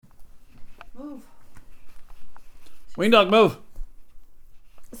Move. Ween dog, move.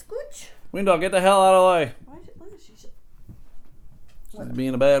 Scooch. Ween dog, get the hell out of the way. Why is it, look at she. She's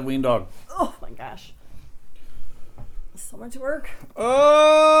being a bad ween dog. Oh my gosh. So much work. Oh,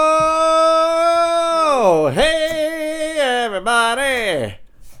 hey everybody.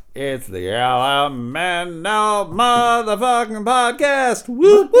 It's the Elemento motherfucking podcast.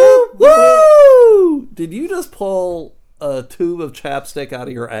 Woo, woo, woo. Did you just pull a tube of chapstick out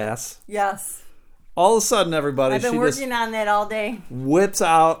of your ass? Yes. All of a sudden, everybody, I've been working on that all day. Whips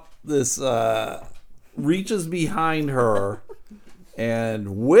out this, reaches behind her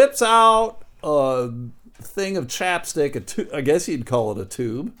and whips out a thing of chapstick. I guess you'd call it a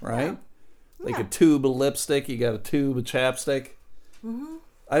tube, right? Yeah. Like a tube of lipstick. You got a tube of chapstick. Mm-hmm.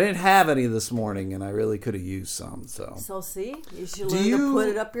 I didn't have any this morning, and I really could have used some. So see, you should learn to put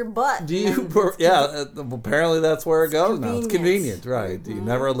it up your butt. Do you? Yeah, apparently that's where it goes now. It's convenient, right? Mm-hmm. You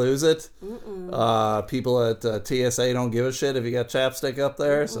never lose it. People at TSA don't give a shit if you got chapstick up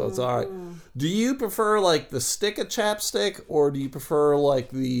there, so it's all right. Do you prefer like the stick of chapstick, or do you prefer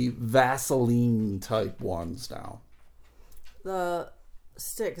like the Vaseline type ones now? The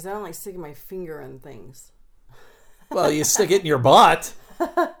stick, because I don't like sticking my finger in things. Well, you stick it in your butt.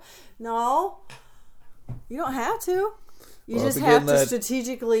 No, you don't have to. You just have to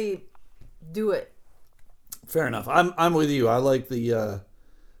strategically do it. Fair enough. I'm with you. I like the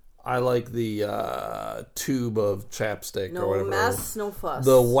tube of chapstick or whatever. No mess, no fuss.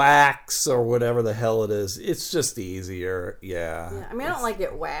 The wax or whatever the hell it is. It's just easier. Yeah. I mean, I don't like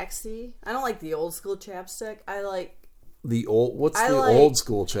it waxy. I don't like the old school chapstick. I like the old. What's the old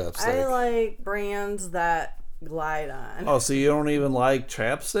school chapstick? I like brands that glide on. Oh, so you don't even like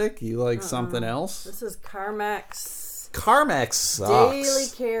chapstick? You like something else? This is Carmex. Carmex sucks. Daily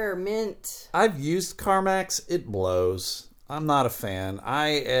Care Mint. I've used Carmex. It blows. I'm not a fan. I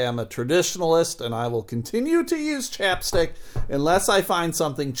am a traditionalist, and I will continue to use chapstick unless I find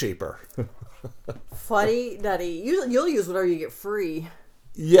something cheaper. Fuddy-duddy. You'll use whatever you get free.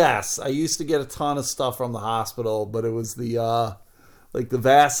 Yes, I used to get a ton of stuff from the hospital, but it was the like the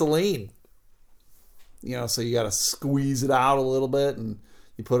Vaseline. You know, so you got to squeeze it out a little bit, and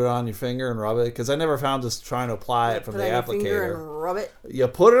you put it on your finger and rub it. Because I never found just trying to apply it from the applicator. Finger and rub it. You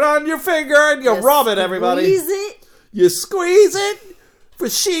put it on your finger and you rub it, everybody. Squeeze it. You squeeze it for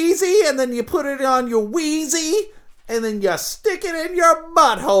sheezy, and then you put it on your wheezy, and then you stick it in your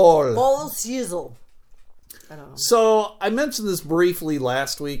butthole. Ball sizzle. I don't know. So I mentioned this briefly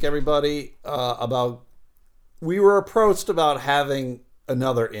last week, everybody, about we were approached about having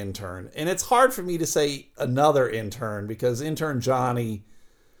another intern, and it's hard for me to say another intern because intern Johnny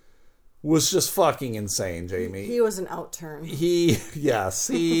was just fucking insane, Jamie. He was an outturn. He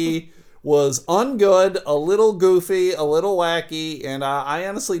was ungood, a little goofy, a little wacky, and I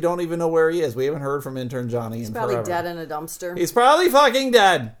honestly don't even know where he is. We haven't heard from intern Johnny in forever. He's probably dead in a dumpster. He's probably fucking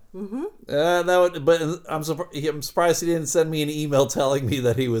dead. Mm-hmm. But I'm surprised he didn't send me an email telling me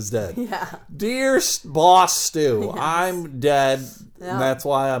that he was dead. Yeah. Dear boss Stu, yes. I'm dead. Yeah. And that's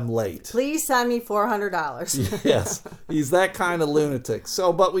why I'm late. Please send me $400. Yes, he's that kind of lunatic.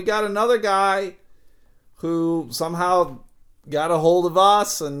 So, but we got another guy who somehow got a hold of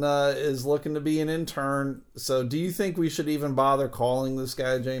us and is looking to be an intern. So, do you think we should even bother calling this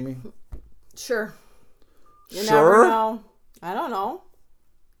guy, Jamie? Sure. You sure? Never know. I don't know.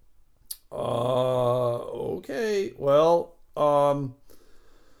 Okay. Well,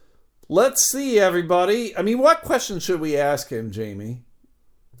 let's see, everybody. I mean, what questions should we ask him, Jamie?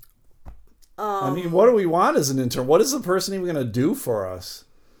 I mean, what do we want as an intern? What is the person even going to do for us?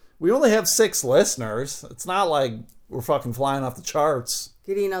 We only have 6 listeners. It's not like we're fucking flying off the charts.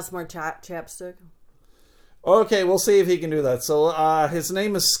 Getting us more chapstick. Okay, we'll see if he can do that. So, his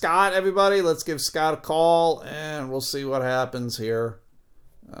name is Scott, everybody. Let's give Scott a call, and we'll see what happens here.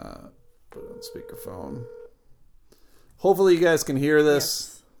 Put it on speakerphone. Hopefully you guys can hear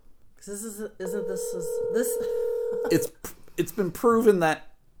this. Yes. This It's been proven that.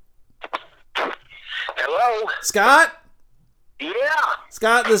 Hello? Scott? Yeah.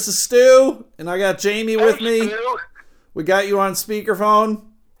 Scott, this is Stu, and I got Jamie with me. Stu. We got you on speakerphone.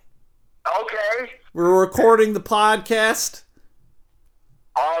 Okay. We're recording the podcast.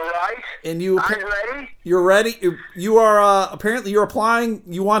 All right. And you I'm ready. You're ready? You are apparently you're applying.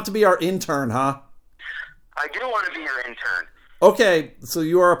 You want to be our intern, huh? I do want to be your intern. Okay, so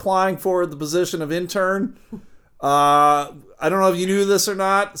you are applying for the position of intern. I don't know if you knew this or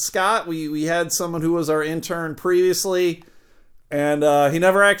not, Scott. We had someone who was our intern previously, and he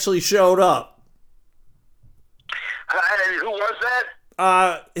never actually showed up. And who was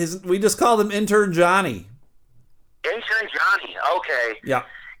that? We just called him intern Johnny. Intern Johnny. Okay. Yeah.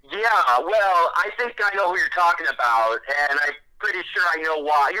 Yeah, well, I think I know who you're talking about, and I'm pretty sure I know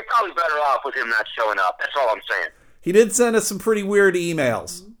why. You're probably better off with him not showing up. That's all I'm saying. He did send us some pretty weird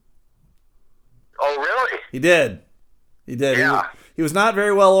emails. Oh, really? He did. Yeah. He was not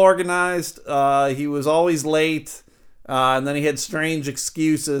very well organized. He was always late. And then he had strange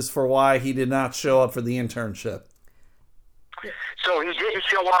excuses for why he did not show up for the internship. So he didn't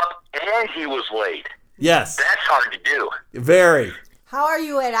show up and he was late. Yes. That's hard to do. Very. How are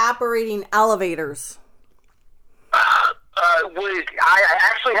you at operating elevators? I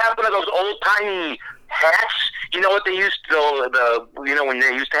actually have one of those old-timey hats. You know what they used to, when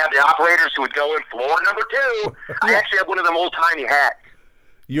they used to have the operators who would go in floor number 2. I actually have one of them old-timey hats.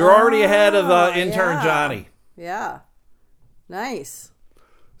 You're already ahead of intern Johnny. Yeah. Nice.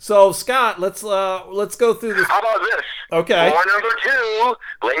 So, Scott, let's go through this. How about this? Okay. Floor number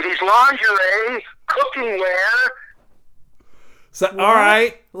 2, ladies' lingerie, cooking wear. So, all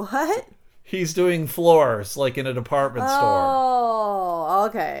right. What? He's doing floors like in a department store. Oh,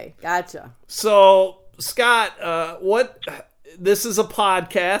 okay. Gotcha. So, Scott, this is a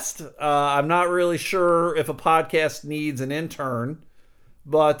podcast. I'm not really sure if a podcast needs an intern,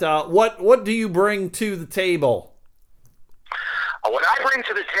 but what do you bring to the table? What I bring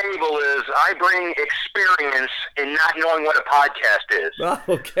to the table is I bring experience in not knowing what a podcast is.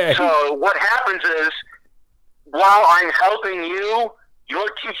 Okay. So what happens is, while I'm helping you,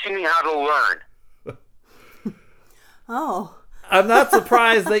 you're teaching me how to learn. Oh. I'm not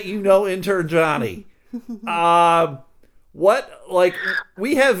surprised that you know intern Johnny. We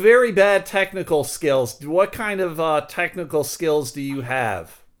have very bad technical skills. What kind of technical skills do you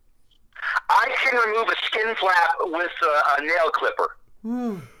have? I can remove a skin flap with a nail clipper.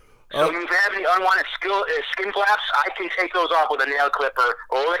 So if you have any unwanted skin flaps, I can take those off with a nail clipper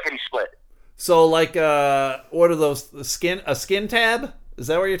or lickety split. So, like, what are those? A skin tab? Is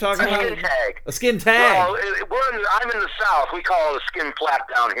that what you're talking about? A skin tag. A skin tag. Well, I'm in the South. We call it a skin flap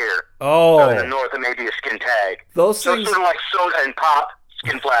down here. Oh. In the North, it may be a skin tag. Those so things... sort of like soda and pop,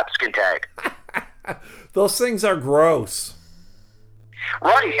 skin flap, skin tag. Those things are gross.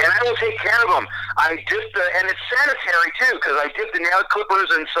 Right, and I will take care of them. I dip and it's sanitary too, because I dip the nail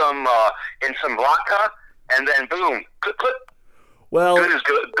clippers in some vodka, and then boom, clip, clip. Well, good as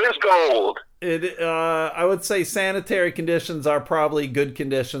gold. I would say sanitary conditions are probably good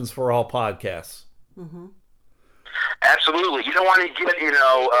conditions for all podcasts. Mm-hmm. Absolutely, you don't want to get a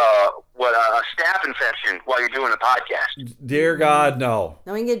staph infection while you're doing a podcast. Dear God, no.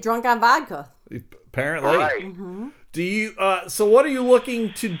 Then we can get drunk on vodka. Apparently. Right. Mm-hmm. Do you? So, what are you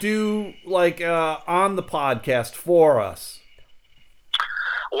looking to do, like on the podcast for us?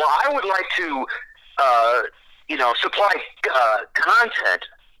 Well, I would like to, supply content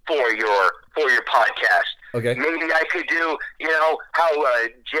for your podcast. Okay. Maybe I could do, how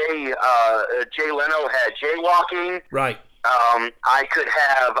Jay Leno had jaywalking. Right. I could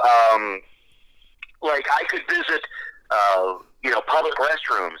have, I could visit, public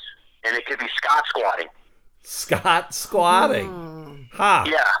restrooms, and it could be Scott squatting. Scott squatting. Ha.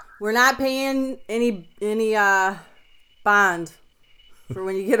 Yeah. We're not paying any bond for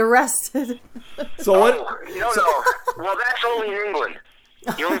when you get arrested. So what? No. Well, that's only in England.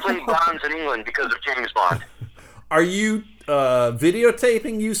 You only play bonds in England because of James Bond. Are you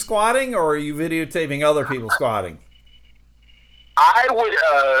videotaping you squatting, or are you videotaping other people squatting? I would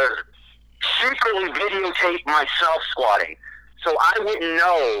secretly videotape myself squatting, so I wouldn't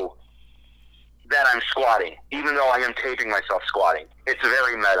know that I'm squatting, even though I am taping myself squatting. It's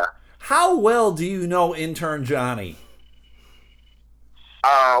very meta. How well do you know intern Johnny?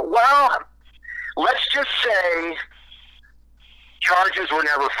 Well, let's just say charges were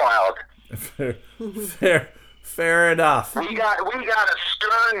never filed. Fair enough. We got a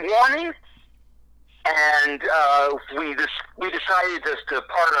stern warning, and we decided to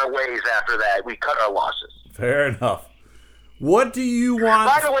part our ways after that. We cut our losses. Fair enough. What do you want?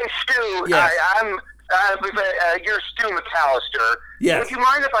 By the way, Stu, yes. you're Stu McAllister. Yes. Would you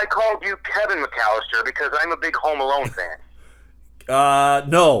mind if I called you Kevin McAllister, because I'm a big Home Alone fan?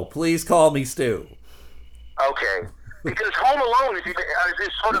 No, please call me Stu. Okay. Because Home Alone is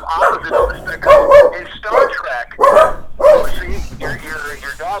sort of opposite of the spectrum. In Star Trek, see,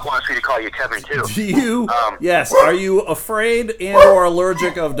 your dog wants me to call you Kevin too. Do you? Yes. Are you afraid and or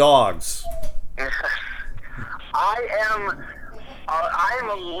allergic of dogs? I am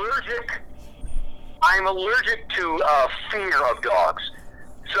allergic. I'm allergic to fear of dogs.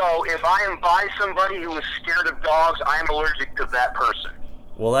 So if I am by somebody who is scared of dogs, I am allergic to that person.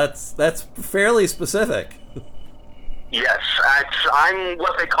 Well, that's fairly specific. Yes, I'm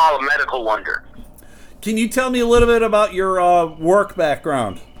what they call a medical wonder. Can you tell me a little bit about your work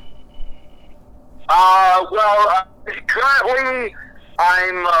background? Currently,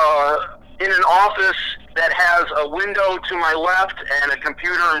 I'm in an office that has a window to my left and a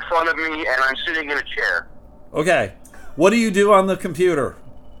computer in front of me, and I'm sitting in a chair. Okay. What do you do on the computer?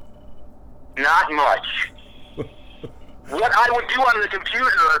 Not much. What I would do on the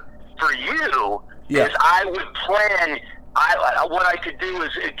computer for you is I would plan. What I could do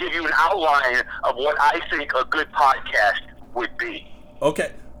is give you an outline of what I think a good podcast would be.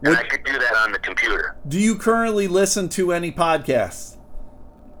 Okay. And I could do that on the computer. Do you currently listen to any podcasts?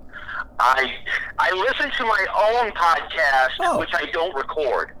 I listen to my own podcast, which I don't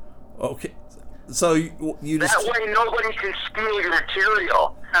record. Okay. So you just... That way nobody can steal your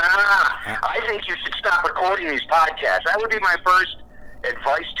material. I think you should stop recording these podcasts. That would be my first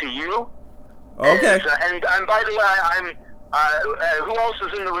advice to you. Okay. And by the way, who else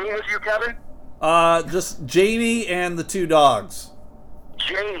is in the room with you, Kevin? Just Jamie and the two dogs.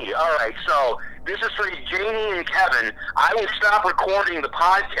 Jamie, all right. So this is for Jamie and Kevin. I will stop recording the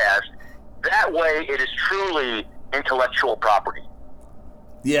podcast. That way it is truly intellectual property.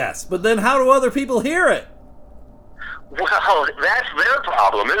 Yes, but then how do other people hear it? Well, that's their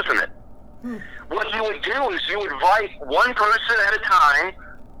problem, isn't it? What you would do is you would invite one person at a time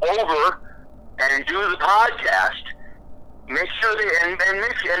over and do the podcast. Make sure and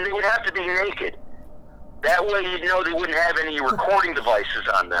they would have to be naked. That way you'd know they wouldn't have any recording devices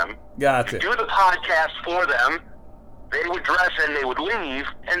on them. Gotcha. You do the podcast for them. They would dress and they would leave,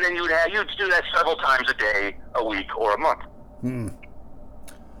 and then you'd do that several times a day, a week, or a month.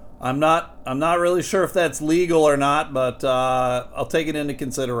 I'm not really sure if that's legal or not, but I'll take it into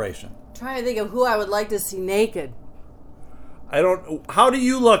consideration. I'm trying to think of who I would like to see naked. How do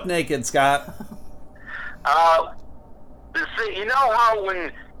you look naked, Scott? You know how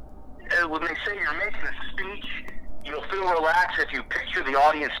when they say you're making a speech, you'll feel relaxed if you picture the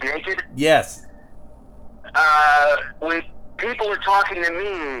audience naked? Yes. When people are talking to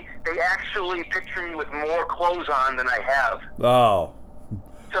me, they actually picture me with more clothes on than I have. Oh.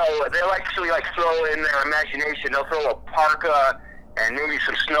 So they'll actually throw in their imagination. They'll throw a parka and maybe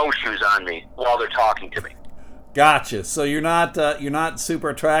some snowshoes on me while they're talking to me. Gotcha. So you're not super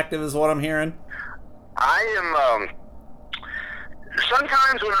attractive, is what I'm hearing? I am.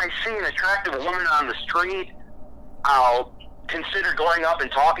 Sometimes when I see an attractive woman on the street, I'll consider going up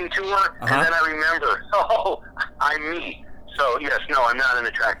and talking to her, and then I remember, I'm me. So yes, no, I'm not an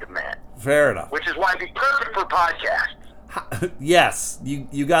attractive man. Fair enough. Which is why it'd be perfect for podcasts. Yes,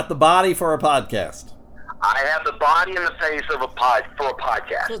 you got the body for a podcast. I have the body and the face of a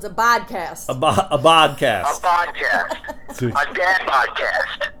podcast. So it's a podcast. A podcast. A podcast. A dad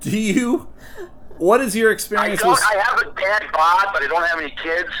podcast. What is your experience with... I have a dad bod, but I don't have any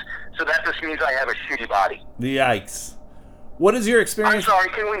kids, so that just means I have a shitty body. Yikes. What is your experience... I'm sorry,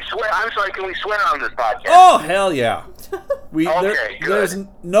 can we swear on this podcast? Oh, hell yeah. Okay, good. There's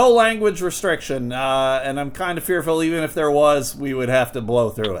no language restriction, and I'm kind of fearful even if there was, we would have to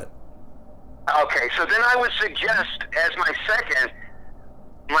blow through it. Okay, so then I would suggest, as my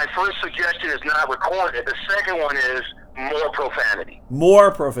first suggestion is not recorded. The second one is more profanity.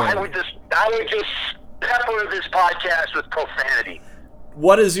 More profanity. I would just pepper this podcast with profanity.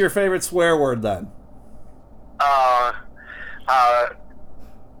 What is your favorite swear word then?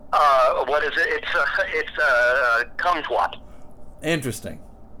 What is it? It's kumquat. Interesting.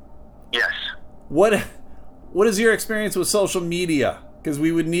 Yes. What is your experience with social media? Because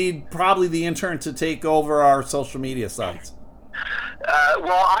we would need probably the intern to take over our social media sites.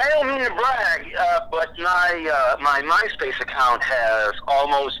 Well, I don't mean to brag, but my MySpace account has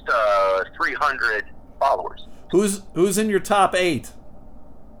almost 300 followers. Who's in your top 8?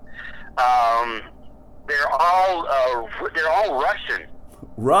 They're all Russian.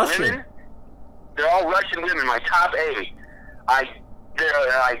 Russian? Women? They're all Russian women. My top 8. I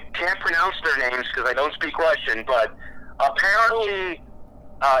can't pronounce their names because I don't speak Russian, but apparently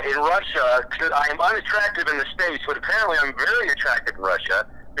in Russia, I am unattractive in the States, but apparently I'm very attractive in Russia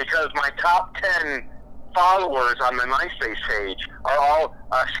because my top 10 followers on my MySpace page are all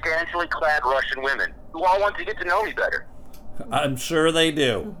scantily clad Russian women who all want to get to know me better. I'm sure they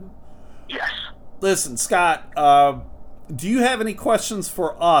do. Yes. Listen, Scott, do you have any questions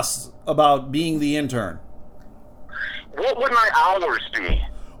for us about being the intern? What would my hours be?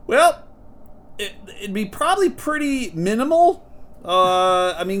 Well, it'd be probably pretty minimal.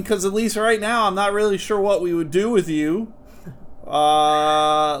 Because at least right now, I'm not really sure what we would do with you.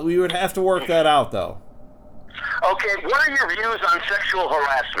 We would have to work that out, though. Okay, what are your views on sexual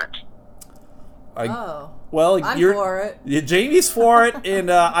harassment? Well, I'm you're for it. Jamie's for it, and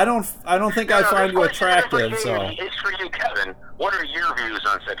I don't think I find you attractive. So it's for you, Kevin. What are your views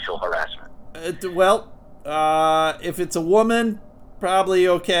on sexual harassment? If it's a woman, probably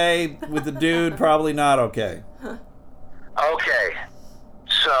okay. With a dude, probably not okay. Okay.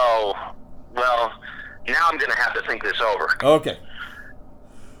 So, well, now I'm going to have to think this over. Okay.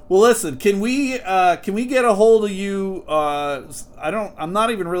 Well, listen. Can we get a hold of you? I'm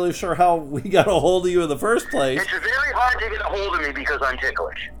not even really sure how we got a hold of you in the first place. It's very hard to get a hold of me because I'm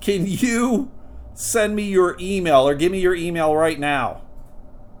ticklish. Can you send me your email or give me your email right now?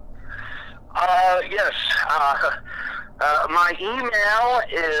 Yes. My email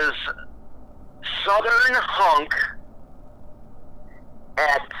is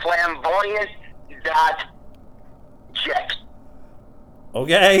southernhunk@flamboyant.jet.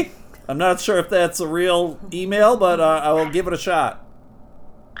 Okay. I'm not sure if that's a real email, but I will give it a shot.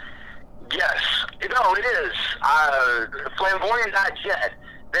 Yes. No, it is. Flamboyant.jet.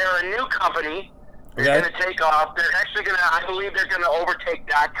 They're a new company. They're going to take off. They're actually going to, I believe they're going to overtake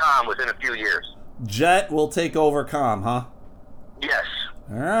 .com within a few years. Jet will take over .com, huh? Yes.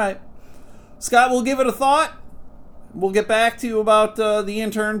 All right. Scott, we'll give it a thought. We'll get back to you about the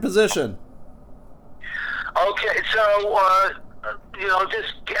intern position. Okay, so,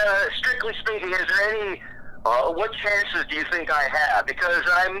 just strictly speaking, is there any, what chances do you think I have? Because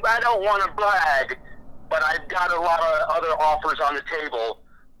I don't want to brag, but I've got a lot of other offers on the table,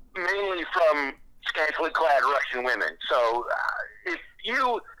 mainly from scantily clad Russian women. So,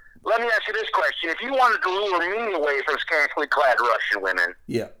 let me ask you this question. If you wanted to lure me away from scantily clad Russian women,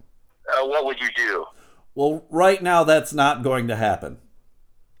 yeah, what would you do? Well, right now that's not going to happen.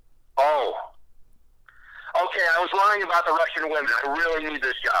 Oh. Okay, I was lying about the Russian women. I really need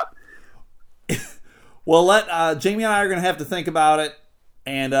this job. Well, Jamie and I are going to have to think about it,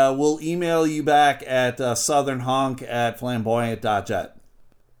 and we'll email you back at southernhunk@flamboyant.jet.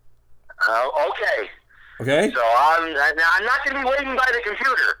 Okay. Okay. So I'm not going to be waiting by the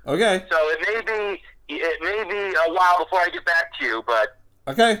computer. Okay. So it may be a while before I get back to you, but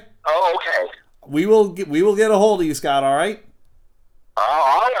okay. Oh, okay. We will get a hold of you, Scott. All right. All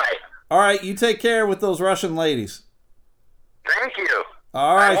right. All right. You take care with those Russian ladies. Thank you.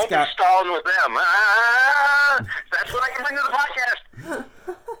 All right, I won't Scott. be stalling with them. That's what I can bring to the podcast.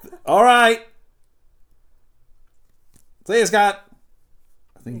 All right. See you, Scott.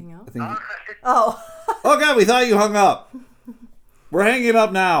 I think. Oh. Oh, God, we thought you hung up. We're hanging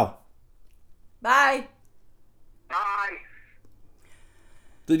up now. Bye. Bye.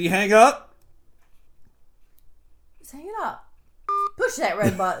 Did you hang up? Just hang it up. Push that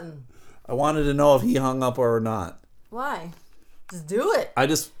red button. I wanted to know if he hung up or not. Why? Just do it. I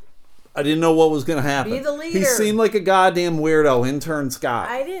didn't know what was going to happen. Be the leader. He seemed like a goddamn weirdo, intern Scott.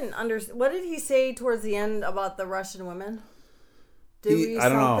 I didn't understand. What did he say towards the end about the Russian women? I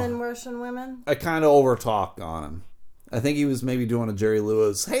don't know. Russian women? I kind of overtalked on him. I think he was maybe doing a Jerry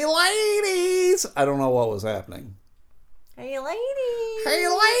Lewis, hey ladies! I don't know what was happening. Hey ladies! Hey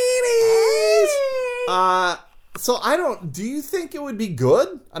ladies! Hey. So do you think it would be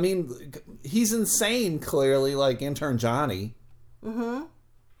good? I mean, he's insane, clearly, like intern Johnny. Mm-hmm.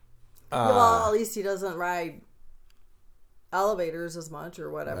 Well, at least he doesn't ride elevators as much or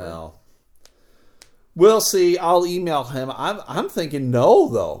whatever. Well, we'll see. I'll email him. I'm thinking no,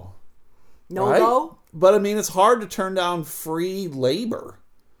 though. No, right? Though? But, I mean, it's hard to turn down free labor.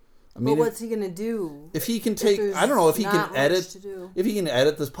 I mean, what's he going to do? If he can take, I don't know if he can edit. If he can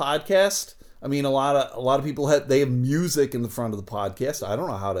edit this podcast. I mean, a lot of people have music in the front of the podcast. I don't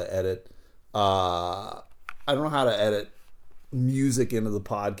know how to edit. I don't know how to edit music into the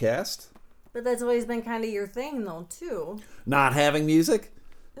podcast. But that's always been kind of your thing, though, too. Not having music,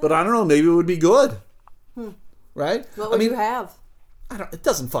 but I don't know. Maybe it would be good, right? What would you have? It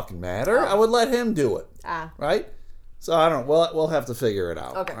doesn't fucking matter. I would let him do it. Right. So I don't know. We'll have to figure it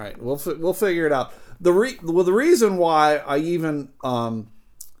out. Okay. All right. We'll figure it out. The reason why I even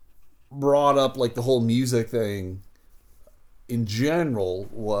brought up like the whole music thing in general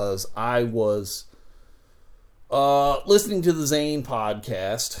was I was listening to the Zane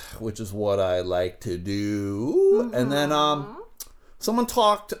podcast, which is what I like to do, and then someone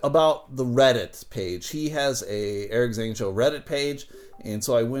talked about the Reddit page. He has a Eric Zane Show Reddit page, and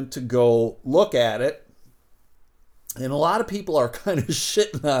so I went to go look at it, and a lot of people are kind of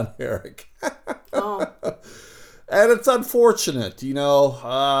shitting on Eric. Oh. And it's unfortunate, you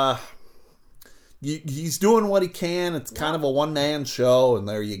know. He's doing what he can. It's kind of a one-man show, and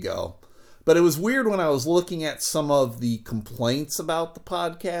there you go. But it was weird when I was looking at some of the complaints about the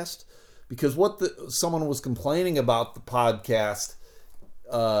podcast, because someone was complaining about the podcast,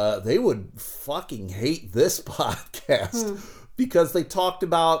 they would fucking hate this podcast because they talked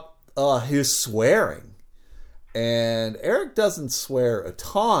about his swearing. And Eric doesn't swear a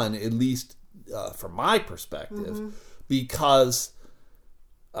ton, at least from my perspective, because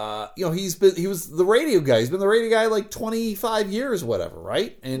he was the radio guy. He's been the radio guy like 25 years, whatever,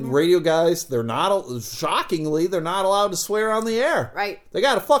 right? And radio guys, they're not allowed to swear on the air. Right. They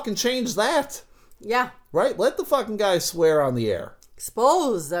got to fucking change that. Yeah. Right? Let the fucking guy swear on the air.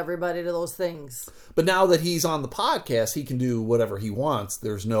 Expose everybody to those things. But now that he's on the podcast, he can do whatever he wants.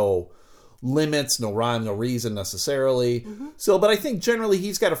 There's no limits, no rhyme, no reason necessarily. So, but I think generally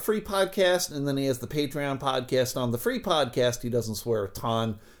he's got a free podcast, and then he has the Patreon podcast. On the free podcast, he doesn't swear a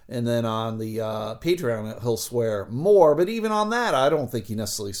ton. And then on the Patreon, he'll swear more. But even on that, I don't think he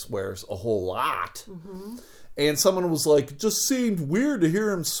necessarily swears a whole lot. And someone was like, it just seemed weird to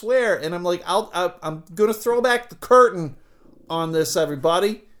hear him swear. And I'm like, I'm going to throw back the curtain on this,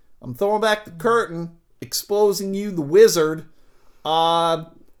 everybody. I'm throwing back the curtain, exposing you, the wizard.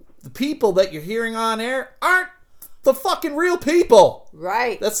 The people that you're hearing on air aren't the fucking real people.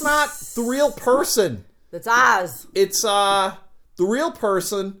 Right. That's not the real person. That's Oz. It's, the real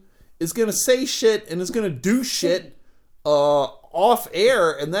person is going to say shit and is going to do shit, off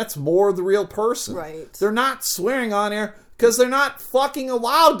air, and that's more the real person. Right. They're not swearing on air because they're not fucking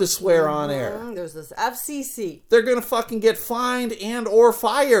allowed to swear on air. There's this FCC. They're going to fucking get fined and or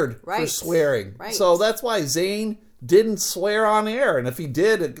fired for Right. swearing. Right. So that's why Zayn didn't swear on air. And if he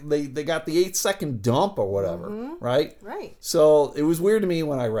did, they got the 8-second dump or whatever. Right? Right. So it was weird to me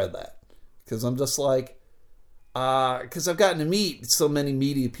when I read that. Because I'm just like, because I've gotten to meet so many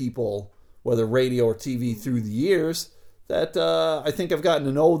media people, whether radio or TV, through the years, that I think I've gotten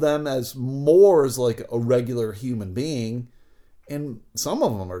to know them as more as like a regular human being. And some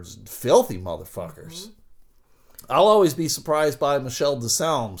of them are just filthy motherfuckers. I'll always be surprised by Michelle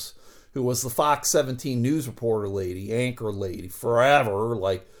DeSalmes, who was the Fox 17 news reporter lady, anchor lady, forever,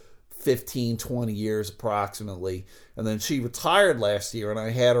 like 15, 20 years approximately. And then she retired last year, and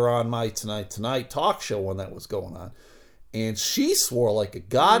I had her on my Tonight talk show when that was going on. And she swore like a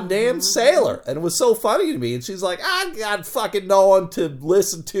goddamn sailor. And it was so funny to me. And she's like, I got fucking no one to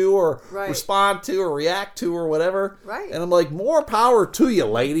listen to or respond to or react to or whatever. Right. And I'm like, more power to you,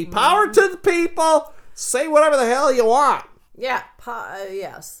 lady. Power to the people. Say whatever the hell you want. Yeah.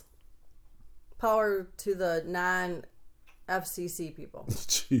 Yes. Power to the non-FCC people.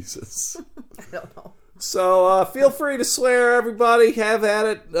 Jesus. I don't know. So feel free to swear, everybody. Have at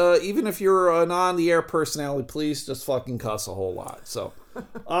it. Even if you're an on-the-air personality, please just fucking cuss a whole lot. So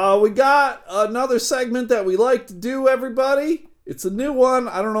we got another segment that we like to do, everybody. It's a new one.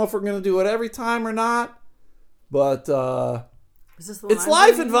 I don't know if we're going to do it every time or not. But Is this the one it's I'm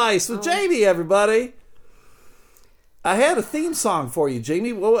Life doing? Advice with Jamie, everybody. I had a theme song for you,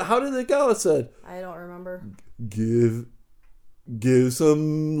 Jamie. How did it go? It said, I don't remember. Give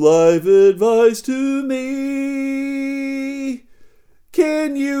some life advice to me.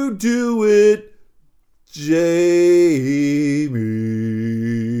 Can you do it, Jamie?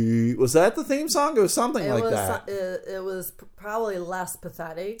 Was that the theme song? It was something like that. It was probably less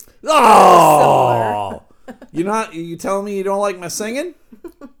pathetic. Oh! You telling me you don't like my singing?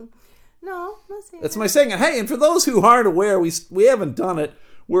 No, not saying That's that. my singing. Hey, and for those who aren't aware, we haven't done it.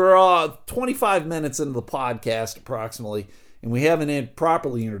 We're 25 minutes into the podcast approximately, and we haven't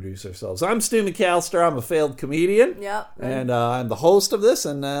properly introduced ourselves. I'm Stu McAllister. I'm a failed comedian. Yep. And I'm the host of this,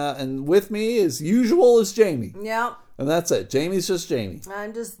 and with me, as usual, is Jamie. Yep. And that's it. Jamie's just Jamie.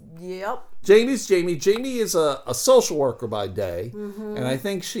 I'm just, yep. Jamie's Jamie. Jamie is a social worker by day, and I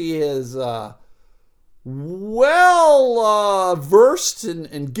think she is versed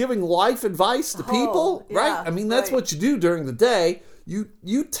in giving life advice to people, yeah, right? I mean, that's right. what you do during the day.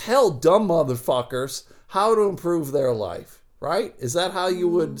 You tell dumb motherfuckers how to improve their life, right? Is that how you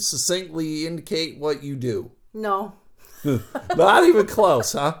would succinctly indicate what you do? No. Not even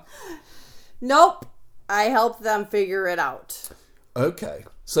close, huh? Nope. I help them figure it out. Okay.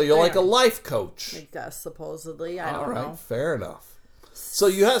 So you're like a life coach. I guess, supposedly. I All don't right, know. fair enough. So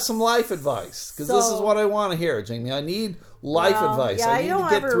you have some life advice, because this is what I want to hear, Jamie. I need life advice. Yeah, I need don't to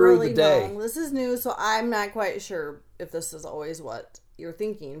get ever through really the day. know. This is new, so I'm not quite sure if this is always what you're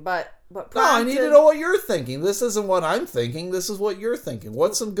thinking. But No, I need to know what you're thinking. This isn't what I'm thinking. This is what you're thinking.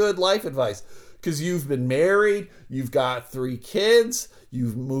 What's some good life advice? Because you've been married, you've got 3 kids,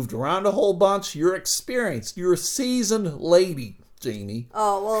 you've moved around a whole bunch, you're experienced, you're a seasoned lady, Jamie.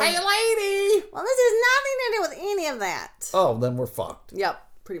 Oh, well. Hey, lady! Well, this has nothing to do with any of that. Oh, then we're fucked. Yep,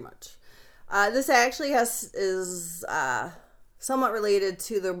 pretty much. This actually is somewhat related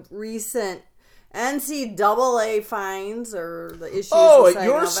to the recent NCAA fines or the issues. Oh, with at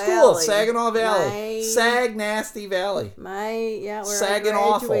your school, Saginaw Valley, Sag Nasty Valley. Where Sagging I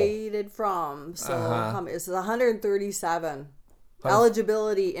awful. graduated from. So it's 137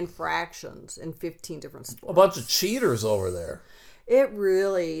 eligibility infractions in 15 different sports. A bunch of cheaters over there. It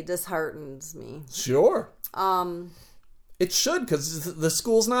really disheartens me. Sure. It should, because the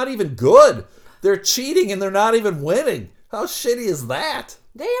school's not even good. They're cheating and they're not even winning. How shitty is that?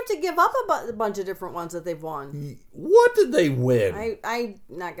 They have to give up a bunch of different ones that they've won. What did they win? I'm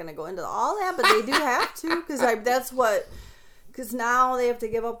not going to go into all that, but they do have to, because now they have to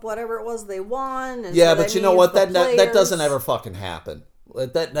give up whatever it was they won. And Yeah, so but you know what? That players... doesn't ever fucking happen.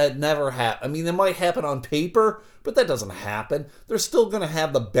 That never happen. I mean, it might happen on paper, but that doesn't happen. They're still going to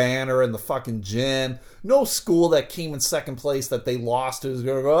have the banner and the fucking gin. No school that came in second place that they lost to is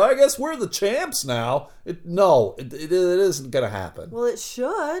going to go, I guess we're the champs now. It isn't going to happen. Well, it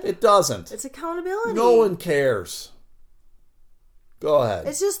should. It doesn't. It's accountability. No one cares. Go ahead.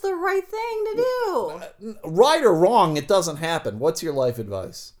 It's just the right thing to do. Right or wrong, it doesn't happen. What's your life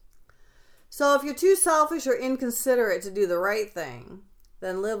advice? So if you're too selfish or inconsiderate to do the right thing,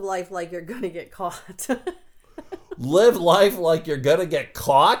 then live life like you're going to get caught. Live life like you're going to get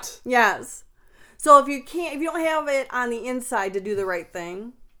caught? Yes. So if you don't have it on the inside to do the right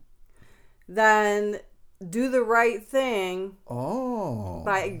thing, then do the right thing. Oh.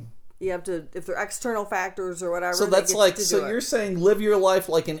 You have to, if they're external factors or whatever. So that's like, so you're saying live your life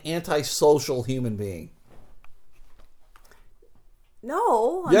like an antisocial human being.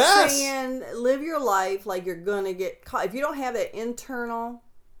 No, I'm Yes. saying live your life like you're going to get caught. If you don't have that internal...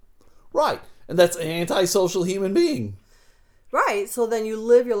 Right. And that's an antisocial human being. Right. So then you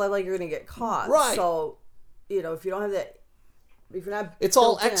live your life like you're going to get caught. Right. So, if you don't have that... If you're not It's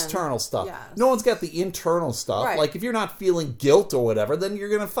all built in, external stuff. yes. No one's got the internal stuff. Right. Like, if you're not feeling guilt or whatever, then you're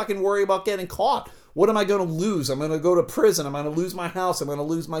going to fucking worry about getting caught. What am I going to lose? I'm going to go to prison. I'm going to lose my house. I'm going to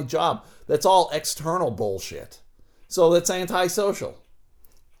lose my job. That's all external bullshit. So that's antisocial.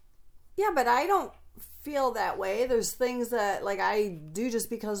 Yeah, but I don't feel that way. There's things that I do just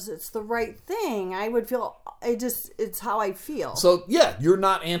because it's the right thing. I would feel it's how I feel. So yeah, you're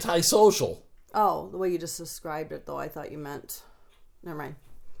not antisocial. Oh, the way you just described it though, I thought you meant. Never mind.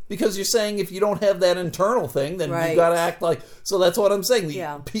 Because you're saying if you don't have that internal thing, then Right. you got to act like. So that's what I'm saying. The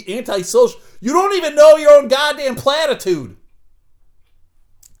Yeah. antisocial. You don't even know your own goddamn platitude.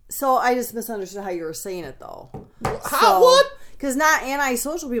 So I just misunderstood how you were saying it though. How? What? Because not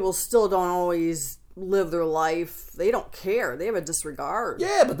antisocial people still don't always live their life. They don't care. They have a disregard.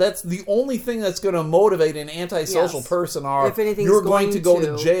 Yeah, but that's the only thing that's going to motivate an antisocial Yes. person. If anything's You're going to go going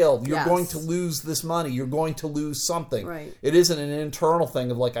to to- jail. You're Yes. going to lose this money. You're going to lose something. Right. It isn't an internal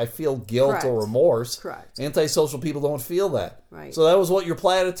thing of like I feel guilt Correct. or remorse. Correct. Antisocial people don't feel that. Right. So that was what your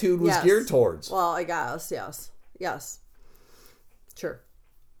platitude was Yes. geared towards. Well, I guess. Yes. Sure.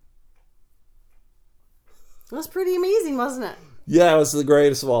 That's pretty amazing, wasn't it? Yeah, it was the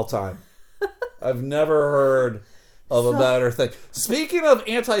greatest of all time. I've never heard of a better thing. Speaking of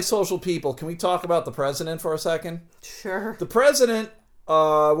antisocial people, can we talk about the president for a second? Sure. The president,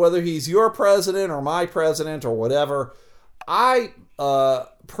 whether he's your president or my president or whatever, I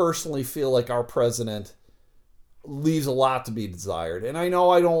personally feel like our president leaves a lot to be desired. And I know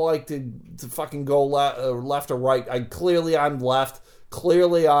I don't like to fucking go left or right. I'm left.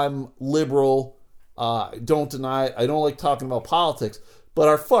 Clearly I'm liberal. Don't deny it. I don't like talking about politics. But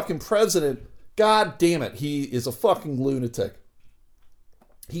our fucking president, god damn it, he is a fucking lunatic.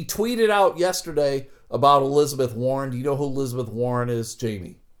 He tweeted out yesterday about Elizabeth Warren. Do you know who Elizabeth Warren is,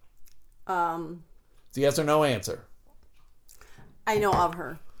 Jamie? It's a yes or no answer. I know of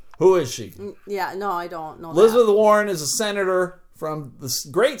her. Who is she? Yeah, no, I don't know Elizabeth Warren is a senator from the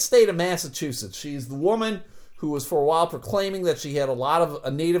great state of Massachusetts. She's the woman who was for a while proclaiming that she had a lot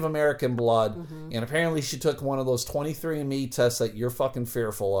of Native American blood. Mm-hmm. And apparently she took one of those 23andMe tests that you're fucking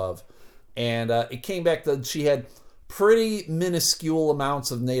fearful of. And it came back that she had pretty minuscule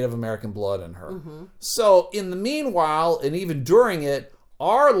amounts of Native American blood in her. Mm-hmm. So in the meanwhile, and even during it,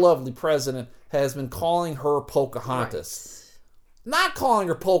 our lovely president has been calling her Pocahontas. Right. Not calling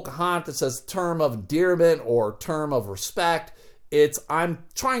her Pocahontas as a term of endearment or term of respect. It's, I'm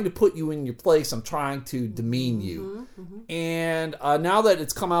trying to put you in your place. I'm trying to demean you. Mm-hmm. And now that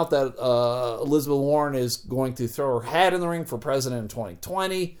it's come out that Elizabeth Warren is going to throw her hat in the ring for president in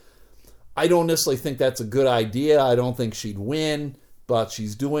 2020, I don't necessarily think that's a good idea. I don't think she'd win, but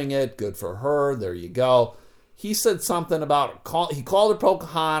she's doing it. Good for her. There you go. He said something about, he called her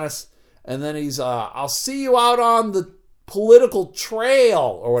Pocahontas, and then he's, I'll see you out on the political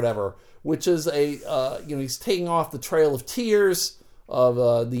trail or whatever, which is he's taking off the Trail of Tears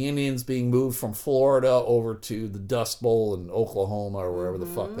of the Indians being moved from Florida over to the Dust Bowl in Oklahoma or wherever the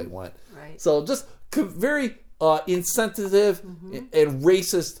fuck they went. Right. So just very insensitive and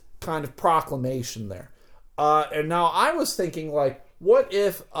racist kind of proclamation there. And now I was thinking, like, what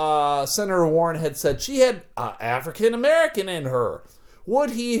if Senator Warren had said she had African American in her?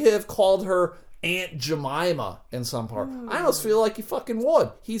 Would he have called her Aunt Jemima in some part? I almost feel like he fucking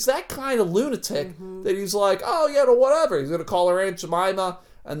would. He's that kind of lunatic that he's like, oh, yeah, no, whatever. He's going to call her Aunt Jemima,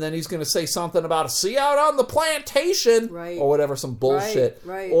 and then he's going to say something about, see out on the plantation, or whatever, some bullshit.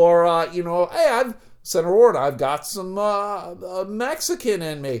 Right. Or, hey, Senator Warren, I've got some Mexican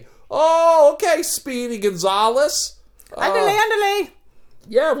in me. Oh, okay, Speedy Gonzales. Andale.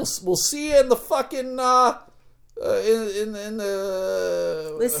 Yeah, we'll see you in the fucking in the.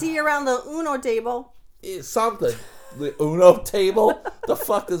 Let's see you around the Uno table. Something. The Uno table. The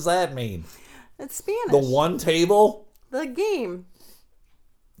fuck does that mean? It's Spanish. The one table. The game.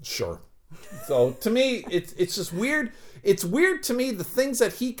 Sure. So to me, it's just weird. It's weird to me the things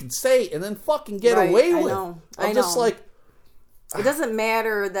that he can say and then fucking get away with. I'm just like. It doesn't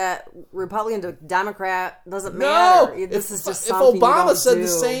matter that Republican to Democrat doesn't matter. This is just something if Obama you don't said do. the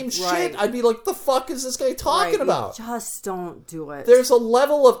same shit, I'd be like, the fuck is this guy talking about? Just don't do it. There's a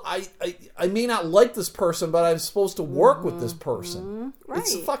level of I may not like this person, but I'm supposed to work with this person. Right.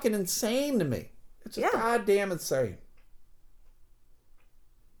 It's fucking insane to me. It's just goddamn insane.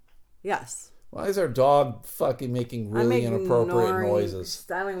 Yes. Why is our dog fucking making really inappropriate noises?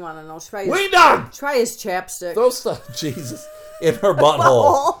 I don't even want to know. Try his chapstick. Those stuff, Jesus. In her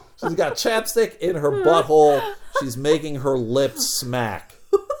butthole. She's got chapstick in her butthole. She's making her lips smack.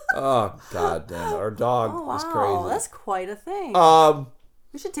 Oh, god damn it. Our dog is crazy. That's quite a thing.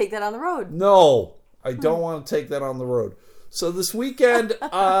 We should take that on the road. No, I don't want to take that on the road. So this weekend,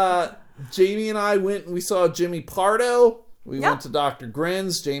 Jamie and I went and we saw Jimmy Pardo. We went to Dr.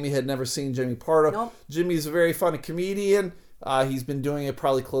 Grin's. Jamie had never seen Jimmy Pardo. Nope. Jimmy's a very funny comedian. He's been doing it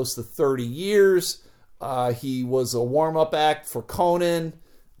probably close to 30 years. He was a warm-up act for Conan.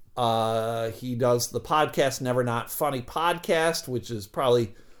 He does the podcast Never Not Funny Podcast, which is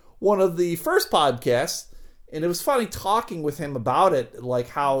probably one of the first podcasts. And it was funny talking with him about it, like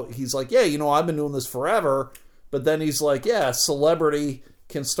how he's like, yeah, I've been doing this forever. But then he's like, yeah, a celebrity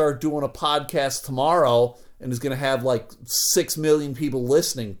can start doing a podcast tomorrow and is going to have like 6 million people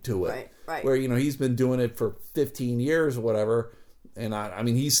listening to it. Right. Where, he's been doing it for 15 years or whatever. And I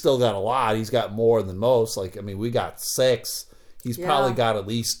mean, he's still got a lot. He's got more than most. Like, I mean, we got 6. He's probably got at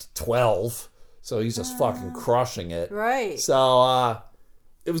least 12. So he's just fucking crushing it. Right. So,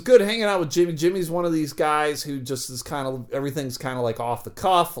 it was good hanging out with Jimmy. Jimmy's one of these guys who just is kind of, everything's kind of like off the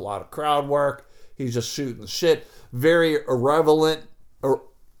cuff, a lot of crowd work. He's just shooting the shit. Very irreverent.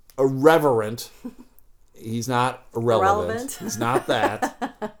 He's not irrelevant. He's not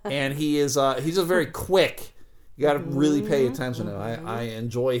that. And he's just very quick. You got to really pay attention to him. I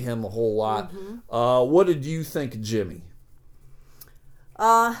enjoy him a whole lot. What did you think of Jimmy?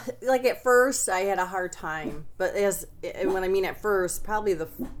 Like at first, I had a hard time, but when I mean at first, probably it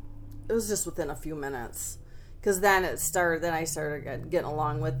was just within a few minutes, because then I started getting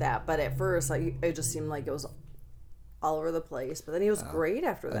along with that. But at first, it just seemed like it was all over the place. But then he was great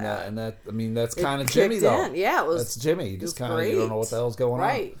after that. And that, I mean, that's kind of Jimmy though. Yeah, it was. That's Jimmy. You just kind of don't know what the hell's going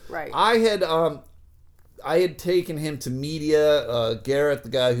on. Right. I had taken him to media. Garrett, the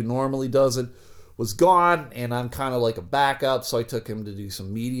guy who normally does it, was gone, and I'm kind of like a backup, so I took him to do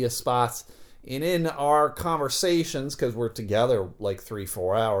some media spots. And in our conversations, because we're together like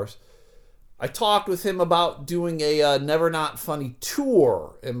 3-4 hours, I talked with him about doing a Never Not Funny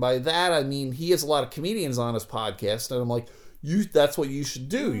tour. And by that, I mean he has a lot of comedians on his podcast, and I'm like, that's what you should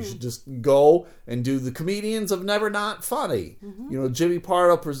do. You should just go and do the comedians of Never Not Funny. Jimmy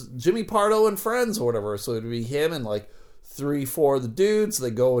Pardo and Friends or whatever. So it'd be him and like 3-4 of the dudes.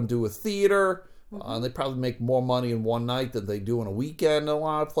 They go and do a theater. They probably make more money in one night than they do in a weekend in a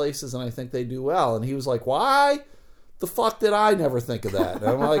lot of places, and I think they do well. And he was like, why the fuck did I never think of that? And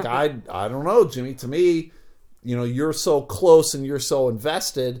I'm like, I don't know, Jimmy. To me, you're so close and you're so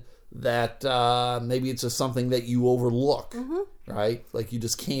invested that maybe it's just something that you overlook, right? Like you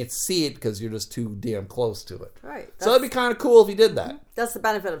just can't see it because you're just too damn close to it. Right. So that'd be kind of cool if you did that. That's the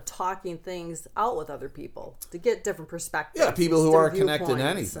benefit of talking things out with other people, to get different perspectives. Yeah, people who aren't connected to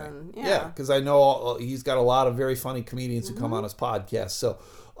anything. Because I know he's got a lot of very funny comedians who come on his podcast. So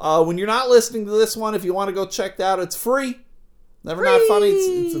when you're not listening to this one, if you want to go check that out, it's free. Never Not Funny.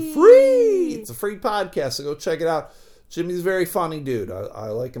 It's a free podcast, so go check it out. Jimmy's a very funny dude. I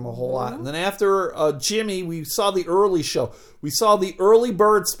like him a whole lot. And then after Jimmy, we saw the early show. We saw the early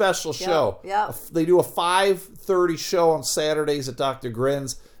bird special show. Yep. They do a 5:30 show on Saturdays at Dr.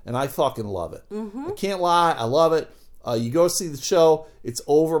 Grin's, and I fucking love it. I can't lie. I love it. You go see the show. It's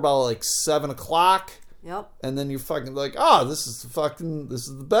over about like 7 o'clock. Yep. And then you're fucking like, this is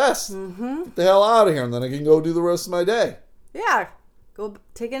the best. Get the hell out of here. And then I can go do the rest of my day. Yeah. Go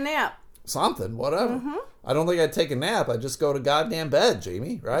take a nap. Something, whatever. I don't think I'd take a nap. I'd just go to goddamn bed,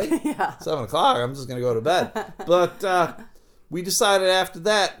 Jamie, right? Yeah. 7 o'clock, I'm just going to go to bed. But we decided after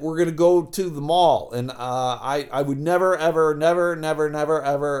that we're going to go to the mall. And I would never, ever, never, never, never,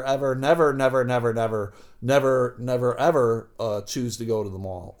 ever, ever, never, never, never, never, never, never, ever choose to go to the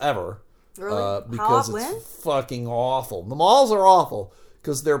mall. Ever. Really? Because it's fucking awful. The malls are awful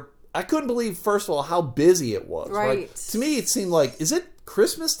because I couldn't believe, first of all, how busy it was. Right. To me, it seemed like, is it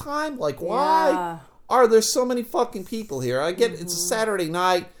Christmas time? Like, why are there so many fucking people here? I get it's a Saturday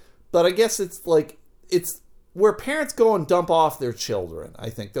night, but I guess it's like, it's where parents go and dump off their children. I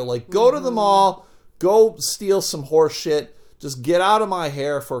think they're like, go to the mall, go steal some horse shit, just get out of my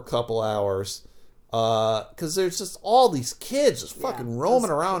hair for a couple hours. Because there's just all these kids just fucking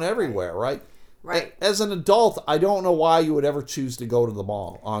roaming around everywhere, right? Right. As an adult, I don't know why you would ever choose to go to the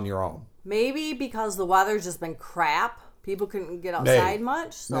mall on your own. Maybe because the weather's just been crap. People couldn't get outside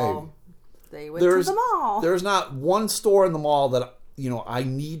much, so they went to the mall. There's not one store in the mall that, I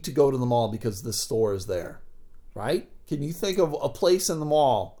need to go to the mall because this store is there, right? Can you think of a place in the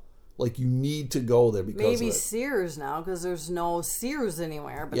mall like you need to go there because maybe of it? Sears now, because there's no Sears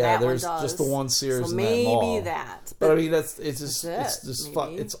anywhere, but yeah, that there's one does. just the one Sears so in maybe that mall. That. But I mean,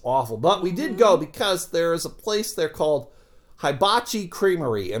 it's awful. But we did go because there is a place there called Hibachi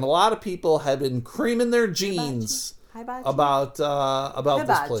Creamery, and a lot of people have been creaming their jeans about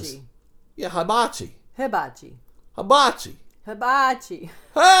this place. Yeah, hibachi. Hibachi. Hibachi. Hibachi.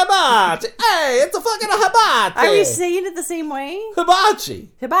 Hibachi. Hey, it's a fucking hibachi. Are we saying it the same way? Hibachi.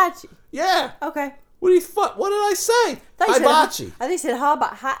 Hibachi. Yeah. Okay. What did I say? Hibachi. I think you said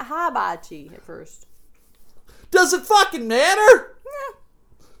hibachi at first. Does it fucking matter?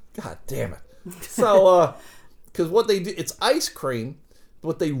 Yeah. God damn it. So, because what they do, it's ice cream,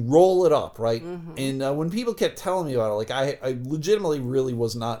 but they roll it up, right? And when people kept telling me about it, like I legitimately really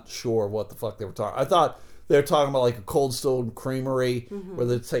was not sure what the fuck they were talking. I thought they were talking about like a Cold Stone Creamery where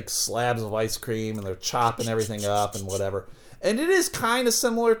they take slabs of ice cream and they're chopping everything up and whatever. And it is kind of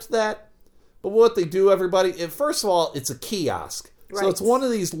similar to that. But what they do, everybody, first of all, it's a kiosk. Right. So it's one of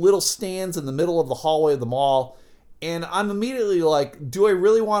these little stands in the middle of the hallway of the mall. And I'm immediately like, do I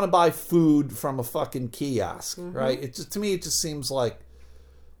really want to buy food from a fucking kiosk? Right? It just, to me, it just seems like,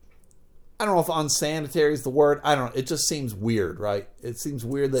 I don't know if unsanitary is the word. I don't know. It just seems weird, right? It seems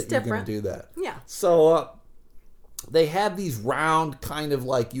weird that you're going to do that. Yeah. So they have these round kind of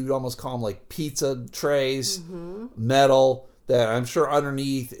like, you'd almost call them like pizza trays, metal, that I'm sure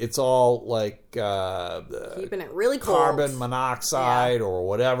underneath it's all like keeping it really cold. Carbon monoxide or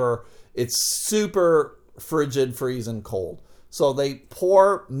whatever. It's super frigid, freezing cold. So they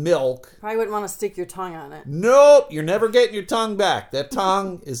pour milk. Probably wouldn't want to stick your tongue on it. Nope, you're never getting your tongue back. That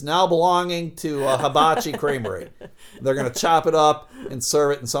tongue is now belonging to a Hibachi Creamery. They're going to chop it up and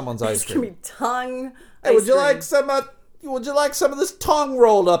serve it in someone's ice cream. It's going to be tongue. Hey, would you like some of this tongue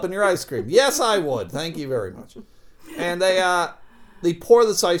rolled up in your ice cream? Yes, I would. Thank you very much. And they pour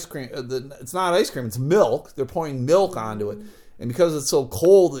this ice cream. It's not ice cream. It's milk. They're pouring milk onto it, and because it's so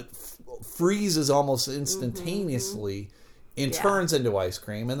cold, it freezes almost instantaneously and turns into ice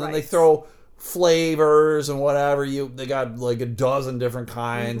cream. And then they throw flavors and whatever. They got like a dozen different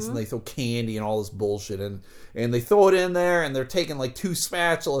kinds, and they throw candy and all this bullshit in. And they throw it in there, and they're taking like 2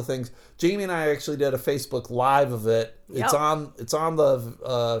 spatula things. Jamie and I actually did a Facebook Live of it. Yep. It's on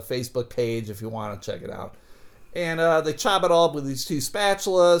the Facebook page if you want to check it out. And they chop it all up with these 2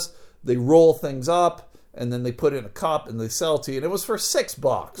 spatulas. They roll things up, and then they put it in a cup, and they sell it to you. And it was for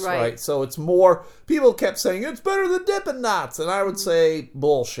 $6, right? So it's more. People kept saying it's better than Dippin' Dots, and I would say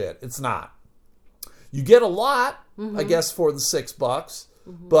bullshit. It's not. You get a lot, I guess, for the $6,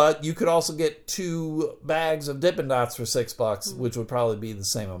 but you could also get 2 bags of Dippin' Dots for $6, which would probably be the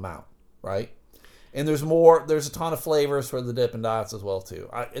same amount, right? And there's more. There's a ton of flavors for the Dippin' Dots as well too.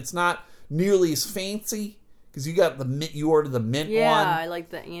 It's not nearly as fancy. Because you ordered the mint one. Yeah, I like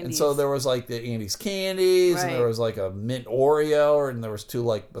the Andes. And so there was like the Andes candies, and there was like a mint Oreo, and there was 2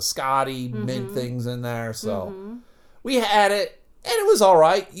 like biscotti mint things in there. So we had it, and it was all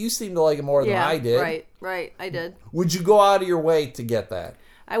right. You seemed to like it more than I did. Right, I did. Would you go out of your way to get that?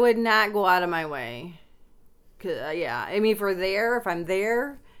 I would not go out of my way. I mean, if I'm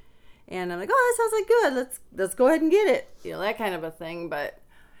there, and I'm like, oh, that sounds like good. Let's go ahead and get it. That kind of a thing, but.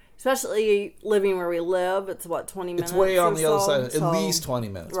 Especially living where we live, it's 20 minutes. It's way on the other side, at least 20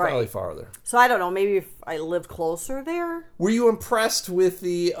 minutes, probably farther. So I don't know, maybe if I lived closer there. Were you impressed with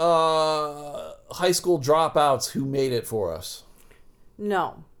the high school dropouts who made it for us?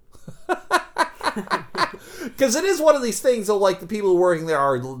 No. Because it is one of these things. So, like the people working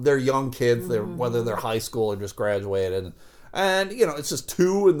there they're young kids. They're whether they're high school or just graduated, and it's just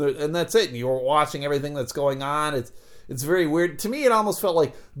two, and that's it. And you're watching everything that's going on. It's very weird to me. It almost felt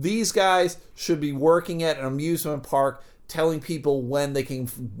like these guys should be working at an amusement park, telling people when they can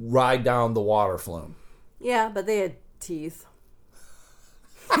ride down the water flume. Yeah, but they had teeth.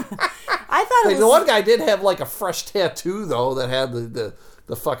 I thought The one guy did have like a fresh tattoo though that had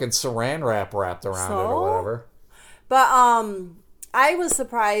the fucking saran wrap wrapped around it or whatever. But I was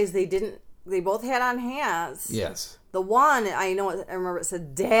surprised they both had on hats. Yes. The one I remember it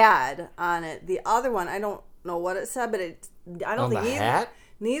said Dad on it. The other one I don't know what it said, but I don't think hat?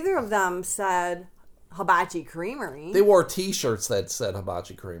 Neither of them said Hibachi Creamery. They wore T-shirts that said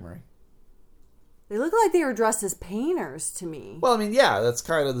Hibachi Creamery. They look like they were dressed as painters to me. Well, I mean, yeah, that's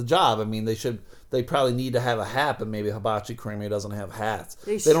kind of the job. I mean, they probably need to have a hat, but maybe Hibachi Creamery doesn't have hats.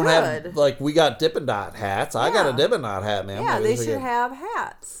 They don't have, like, we got Dippin' Dot hats. I got a Dippin' Dot hat, man. Yeah, they should have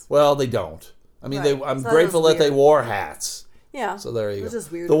hats. Well, they don't. I mean, Right. I'm So grateful that they wore hats. Yeah. So there you go. Which is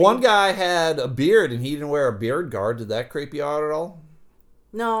weird The to me. one guy had a beard, and he didn't wear a beard guard. Did that creep you out at all?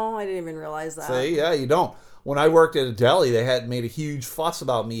 No, I didn't even realize that. See, yeah, you don't. When I worked at a deli, they had made a huge fuss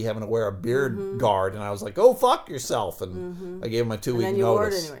about me having to wear a beard guard, and I was like, "Go fuck yourself!" And I gave him my 2-week And then you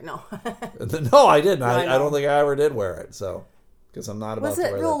notice. wore it anyway. No. No, I didn't. No, I I know. don't think I ever did wear it. So, because I'm not about Was to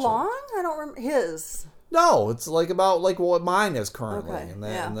it wear real that long? I don't remember his. shit. No, it's like about like what mine is currently, Okay, and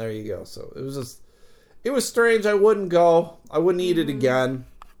yeah. and there you go. So it was strange. I wouldn't go. I wouldn't eat it again.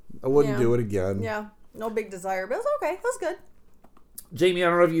 I wouldn't Yeah. do it again. Yeah, no big desire, but it's okay. That's good. Jamie, I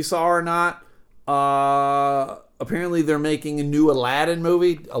don't know if you saw or not. Apparently, they're making a new Aladdin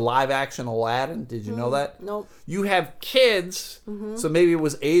movie, a live-action Aladdin. Did you know that? Nope. You have kids, so maybe it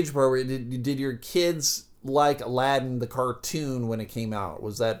was age appropriate. Did your kids like Aladdin the cartoon when it came out?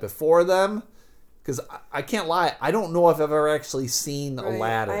 Was that before them? Because I can't lie, I don't know if I've ever actually seen Right.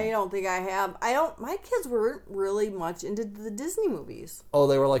 Aladdin. I don't think I have. My kids weren't really much into the Disney movies. Oh,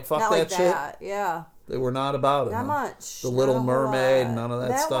 they were like, fuck Not that like shit? that. Yeah. They were not about it. Not huh? much. The Not Little a whole Mermaid, lot. none of that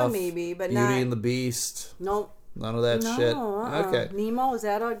That stuff. one maybe, but Beauty not. and the Beast, Nope. none of that No. shit. Uh-uh. Okay. Nemo, is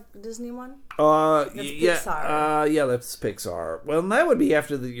that a Disney one? Yeah, Pixar. yeah, that's Pixar. Well, and that would be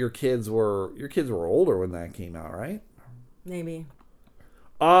after your kids were older when that came out, right? Maybe.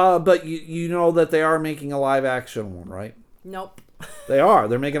 But you know that they are making a live action one, right? Nope. They are.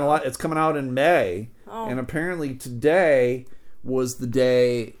 They're making it's coming out in May, Oh. and apparently today was the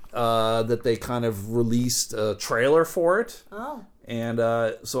day that they kind of released a trailer for it. Oh. And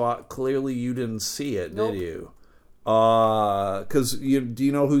so clearly you didn't see it, Nope. did you? Because do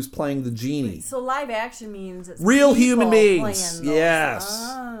you know who's playing the genie? So live action means it's Real people human beings. playing those. Yes.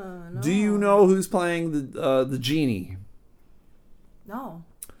 Oh, no. Do you know who's playing the genie? No.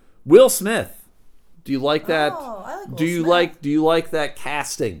 Will Smith. Do you like that? Oh, I like Will do you Smith. do you like that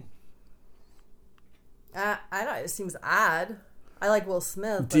casting? I don't. It seems odd. I like Will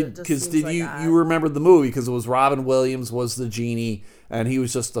Smith, but it just seems Did like you odd. you remember the movie because it was Robin Williams was the genie and he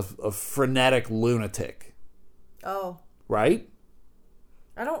was just a frenetic lunatic, Oh, right?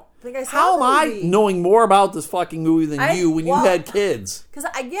 I don't think I saw. How am the I movie. knowing more about this fucking movie than you when you had kids? Because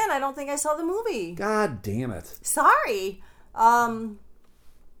again, I don't think I saw the movie. God damn it! Sorry.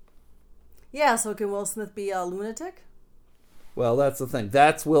 Yeah. So can Will Smith be a lunatic? Well, that's the thing.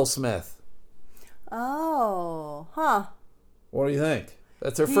 That's Will Smith. Oh, huh. What do you think?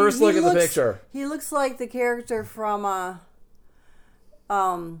 That's her first look at the picture. He looks like the character from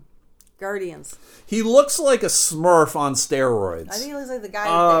Guardians. He looks like a Smurf on steroids. I think he looks like the guy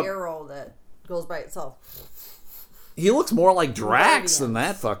with the arrow that goes by itself. He looks more like Drax Guardians. than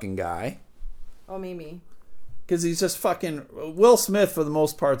that fucking guy. Oh, maybe. Because he's just fucking... Will Smith, for the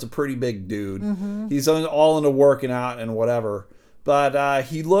most part, is a pretty big dude. Mm-hmm. He's all into working out and whatever. But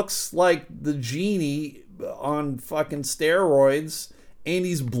he looks like the genie on fucking steroids, and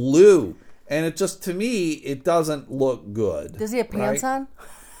he's blue. And it just, to me, it doesn't look good. Does he have pants on?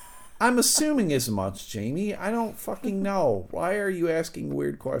 I'm assuming as much, Jamie. I don't fucking know. Why are you asking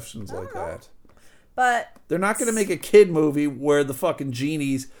weird questions like that? But They're not going to make a kid movie where the fucking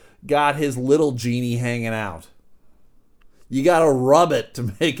genie's got his little genie hanging out. You got to rub it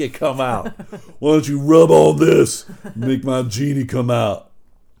to make it come out. Why don't you rub on this, make my genie come out?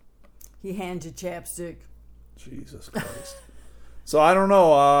 he hands you chapstick. Jesus Christ. So I don't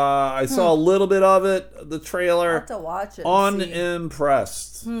know. I saw a little bit of it, the I'll trailer. have to watch it. And see.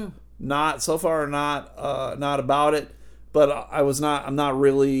 Unimpressed. Not so far. Not about it. But I'm not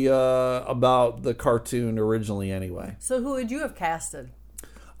really about the cartoon originally anyway. So who would you have casted?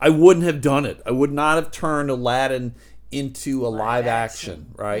 I wouldn't have done it. I would not have turned Aladdin into a live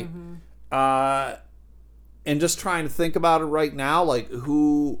action, right? And just trying to think about it right now, like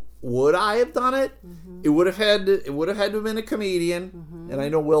who would I have done it? It would have had to have been a comedian. And I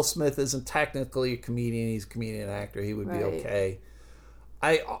know Will Smith isn't technically a comedian; he's a comedian actor. He would be okay.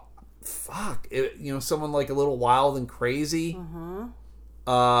 Someone like a little wild and crazy.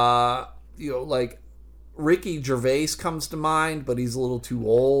 Like Ricky Gervais comes to mind, but he's a little too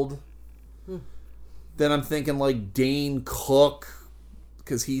old. Then I'm thinking like Dane Cook,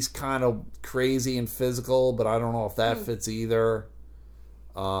 because he's kind of crazy and physical, but I don't know if that fits either.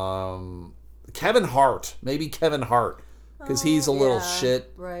 Kevin Hart, maybe Kevin Hart, because he's a little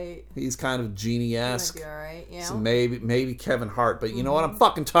shit. Right. He's kind of genie-esque. Might be all right. Yeah. So maybe Kevin Hart, but you know what? I'm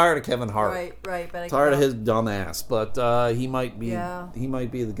fucking tired of Kevin Hart. Right. But Tired of his dumb ass, but he might be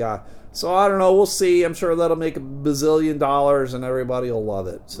the guy. So I don't know. We'll see. I'm sure that'll make $1 bazillion, and everybody will love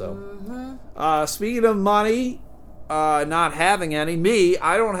it. So, speaking of money, not having any,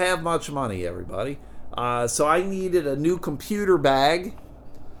 I don't have much money. Everybody, so I needed a new computer bag.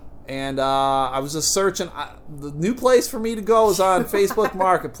 And I was just searching. The new place for me to go is on Facebook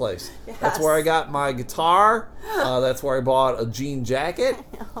Marketplace. Yes. That's where I got my guitar. That's where I bought a jean jacket.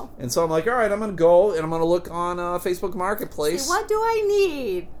 And so I'm like, all right, I'm going to go and I'm going to look on Facebook Marketplace. See, what do I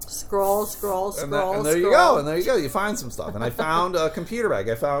need? Scroll. And there you go. And there you go. You find some stuff. And I found a computer bag.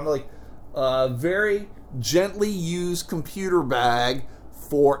 I found like a very gently used computer bag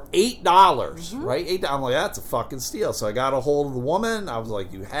for $8, right? $8. I'm like, that's a fucking steal. So I got a hold of the woman. I was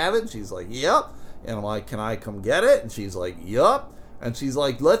like, you have it? She's like, yep. And I'm like, can I come get it? And she's like, yep. And she's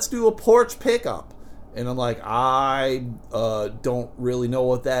like, let's do a porch pickup. And I'm like, I don't really know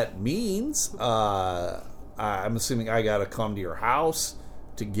what that means. I'm assuming I got to come to your house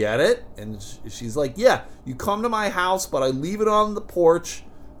to get it. And she's like, yeah, you come to my house, but I leave it on the porch.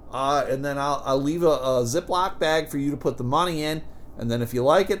 And then I'll leave a Ziploc bag for you to put the money in. And then if you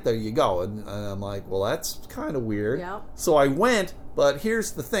like it, there you go. And I'm like, well, that's kind of weird. Yep. So I went, but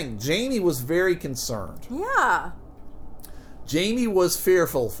here's the thing. Jamie was very concerned. Yeah. Jamie was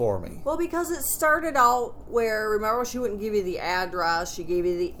fearful for me. Well, because it started out where, remember, she wouldn't give you the address. She gave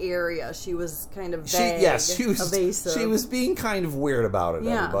you the area. She was kind of vague, evasive. She was being kind of weird about it,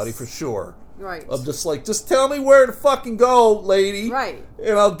 everybody, for sure. Right. Of just like, just tell me where to fucking go, lady. Right.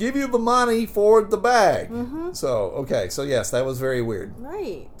 And I'll give you the money for the bag. So, okay. So, yes, that was very weird.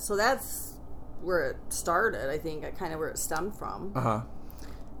 Right. So that's where it started, I think, kind of where it stemmed from. Uh-huh.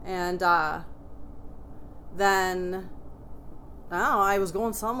 And then, I don't know, I was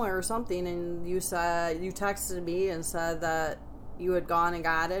going somewhere or something, and you texted me and said that you had gone and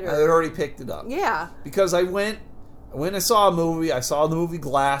got it. Or, I had already picked it up. Yeah. Because I went and saw a movie. I saw the movie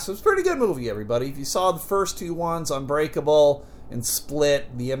Glass. It was a pretty good movie, everybody. If you saw the first two ones, Unbreakable and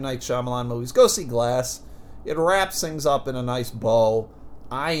Split, the M. Night Shyamalan movies, go see Glass. It wraps things up in a nice bow.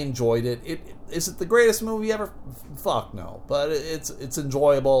 I enjoyed it. Is it the greatest movie ever? Fuck no. But it's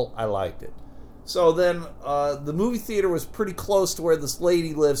enjoyable. I liked it. So then the movie theater was pretty close to where this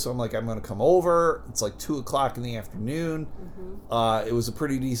lady lives, so I'm like, I'm going to come over. It's like 2 o'clock in the afternoon. It was a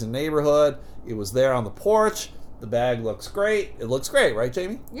pretty decent neighborhood. It was there on the porch. The bag looks great. It looks great, right,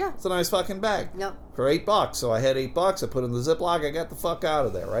 Jamie? Yeah. It's a nice fucking bag. Yep. For $8. So I had $8. I put it in the Ziploc. I got the fuck out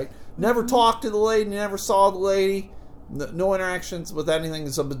of there, right? Never talked to the lady. Never saw the lady. No interactions with anything.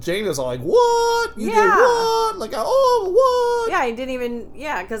 So, but Jamie was all like, what? You did what? Like, oh, what? Yeah, I didn't even,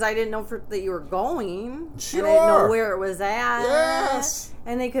 because I didn't know that you were going. Sure. And I didn't know where it was at. Yes.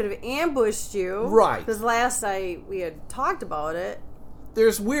 And they could have ambushed you. Right. Because last night we had talked about it.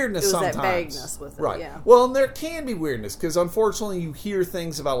 There's weirdness sometimes. That vagueness with it, right. Yeah. Well, and there can be weirdness, because unfortunately you hear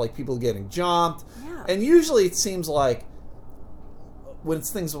things about, like, people getting jumped. Yeah. And usually it seems like, when it's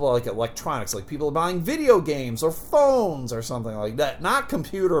things like electronics, like people are buying video games or phones or something like that, not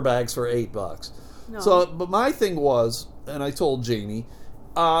computer bags for $8. No. So, but my thing was, and I told Jamie,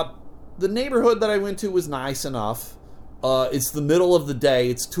 the neighborhood that I went to was nice enough. It's the middle of the day.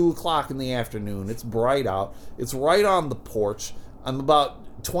 It's 2 o'clock in the afternoon. It's bright out. It's right on the porch. I'm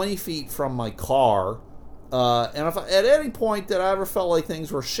about 20 feet from my car. And if at any point that I ever felt like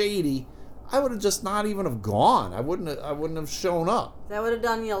things were shady, I would have just not even have gone. I wouldn't have shown up. That would have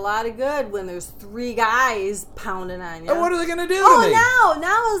done you a lot of good when there's 3 guys pounding on you. And what are they going to do to me? Oh,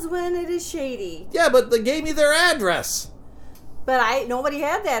 now is when it is shady. Yeah, but they gave me their address. But nobody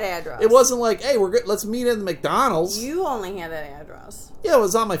had that address. It wasn't like, hey, we're good. Let's meet at the McDonald's. You only had that address. Yeah, it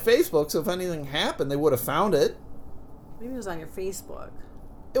was on my Facebook, so if anything happened, they would have found it. Maybe it was on your Facebook.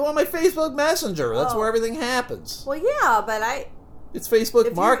 It was on my Facebook Messenger. That's where everything happens. Well, yeah, but It's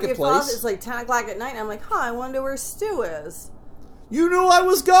Facebook Marketplace. It's like 10 o'clock at night, and I'm like, I wonder where Stu is. You knew I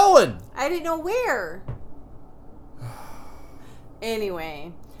was going. I didn't know where.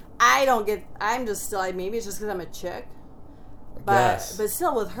 Anyway, I don't get. I'm just still. Maybe it's just because I'm a chick. Yes. But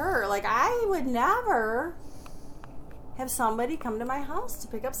still, with her, like I would never have somebody come to my house to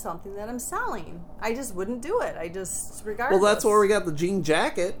pick up something that I'm selling. I just wouldn't do it. I just regardless. Well, that's where we got the jean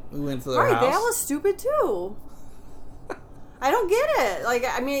jacket. We went to their right. house. That was stupid too. I don't get it. Like,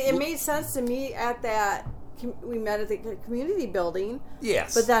 I mean, it made sense to me at that. We met at the community building.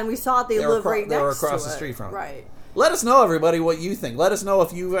 Yes. But then we saw they live right next to it. They were across the street from it. Right. Let us know, everybody, what you think. Let us know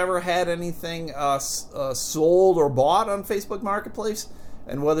if you've ever had anything sold or bought on Facebook Marketplace,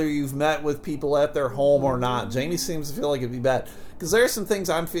 and whether you've met with people at their home or not. Jamie seems to feel like it'd be bad. Because there are some things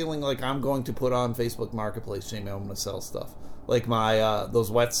I'm feeling like I'm going to put on Facebook Marketplace, Jamie. I'm going to sell stuff. Like my those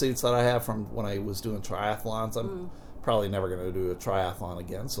wetsuits that I have from when I was doing triathlons. I'm probably never going to do a triathlon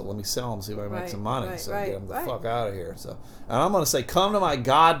again, so let me sell them, see if I make some money, get them the fuck out of here. So, and I'm going to say, come to my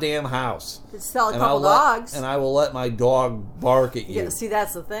goddamn house. Sell a couple dogs. And I will let my dog bark at you. Yeah, see,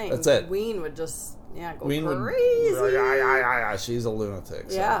 that's the thing. That's it. Ween would just, go Ween crazy. She's a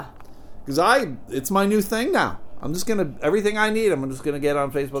lunatic. So. Yeah. Because it's my new thing now. I'm just going to, everything I need, I'm just going to get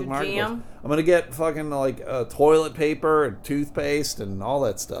on Facebook Marketplace. Jam? I'm going to get fucking like toilet paper and toothpaste and all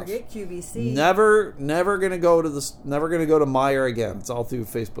that stuff. Forget QVC. Never going to go to Meijer again. It's all through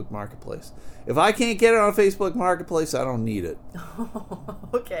Facebook Marketplace. If I can't get it on Facebook Marketplace, I don't need it.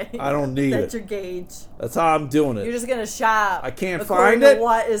 Okay. I don't need That's it. your gauge. That's how I'm doing it. You're just going to shop. I can't according find it. To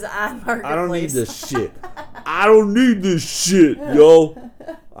what is on Marketplace. I don't need this shit. I don't need this shit, yo.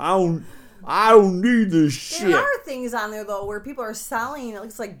 I don't need this shit. There are things on there though where people are selling. It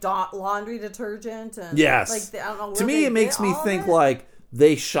looks like laundry detergent and yes. I don't know. To me, it makes me think like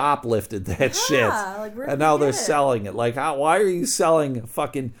they shoplifted that shit, like, and now they're selling it. Like, why are you selling a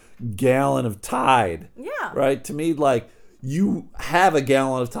fucking gallon of Tide? Yeah. Right. To me, like you have a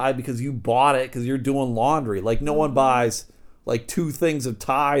gallon of Tide because you bought it because you're doing laundry. Like no one buys like 2 things of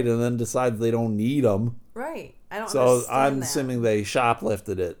Tide and then decides they don't need them. Right. I don't. So I'm assuming they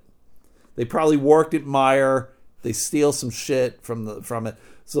shoplifted it. They probably worked at Meijer. They steal some shit from it.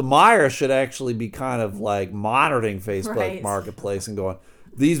 So Meijer should actually be kind of like monitoring Facebook Marketplace and going,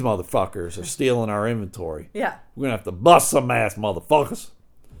 these motherfuckers are stealing our inventory. Yeah. We're gonna have to bust some ass motherfuckers.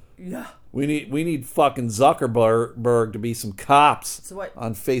 Yeah. We need fucking Zuckerberg to be some cops what,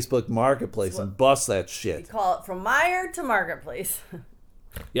 on Facebook Marketplace and bust that shit. We call it from Meijer to Marketplace.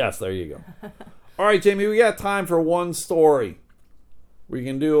 Yes, there you go. All right, Jamie, we got time for one story. We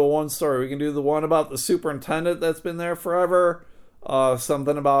can do one story. We can do the one about the superintendent that's been there forever.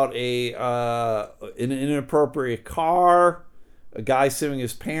 Something about an inappropriate car. A guy suing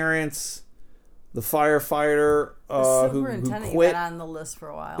his parents. The firefighter who quit. Been on the list for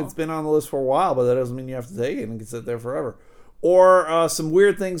a while. It's been on the list for a while, but that doesn't mean you have to take it and it can sit there forever. Or some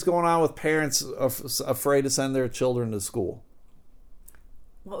weird things going on with parents afraid to send their children to school.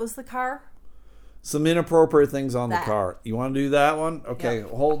 What was the car? Some inappropriate things on the car. You want to do that one? Okay, yep.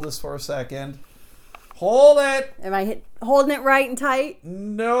 Hold this for a second. Hold it. Am I holding it right and tight?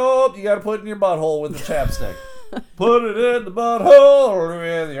 Nope. You got to put it in your butthole with the chapstick. Put it in the butthole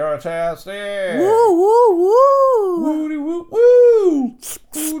with your chapstick. Woo, woo, woo. Woody, woo, woo.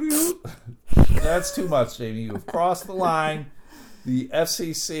 Woody, woo. That's too much, Jamie. You've crossed the line. The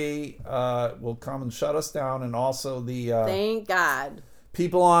FCC will come and shut us down, and also the... Thank God.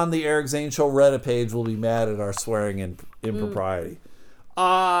 People on the Eric Zane Show Reddit page will be mad at our swearing in impropriety.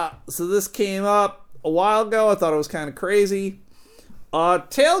 So this came up a while ago. I thought it was kind of crazy.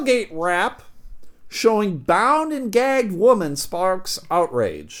 Tailgate rap showing bound and gagged woman sparks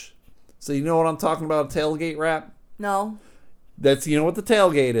outrage. So you know what I'm talking about, tailgate rap? No. You know what the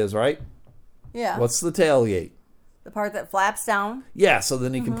tailgate is, right? Yeah. What's the tailgate? The part that flaps down? Yeah, so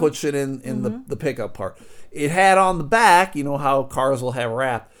then you can put shit in the pickup part. It had on the back, you know how cars will have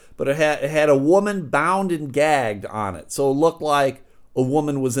wrap, but it had a woman bound and gagged on it. So it looked like a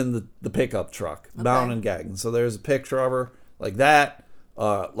woman was in the pickup truck, bound and gagged. And so there's a picture of her like that,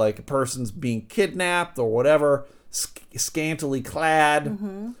 like a person's being kidnapped or whatever, scantily clad.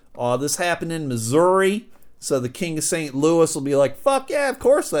 This happened in Missouri. So the king of St. Louis will be like, fuck yeah, of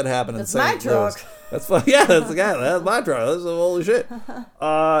course that happened in St. Louis. That's my truck. That's fun. Yeah, that's the guy. That's my truck. That's holy shit.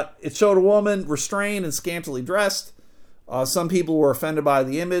 It showed a woman restrained and scantily dressed. Some people were offended by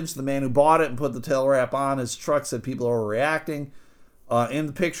the image. The man who bought it and put the tail wrap on his truck said people are reacting. In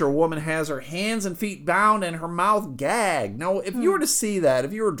the picture, a woman has her hands and feet bound and her mouth gagged. Now, if you were to see that,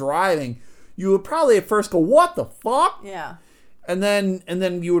 if you were driving, you would probably at first go, what the fuck? Yeah. And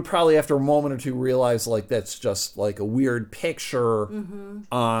then you would probably after a moment or two realize like that's just like a weird picture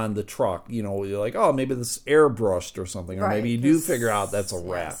on the truck. You know, you're like, oh, maybe this airbrushed or something, or maybe you do figure out that's a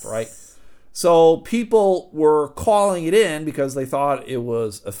wrap, right? So people were calling it in because they thought it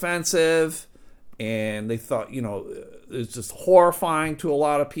was offensive, and they thought, it's just horrifying to a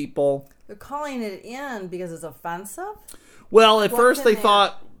lot of people. They're calling it in because it's offensive? Well, at first they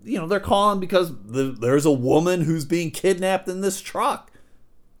thought, they're calling because there's a woman who's being kidnapped in this truck.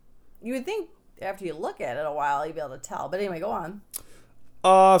 You would think after you look at it a while, you'd be able to tell. But anyway, go on.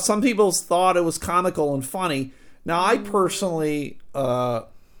 Some people thought it was comical and funny. Now, I personally,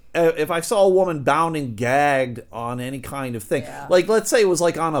 if I saw a woman bound and gagged on any kind of thing, like let's say it was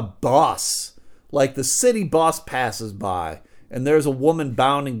like on a bus, like the city bus passes by, and there's a woman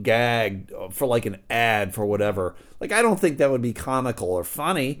bound and gagged for like an ad for whatever. Like, I don't think that would be comical or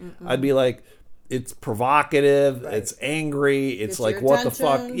funny. I'd be like, it's provocative, it's angry, it's like, what the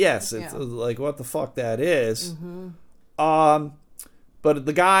fuck? Yes, it's like, what the fuck that is. But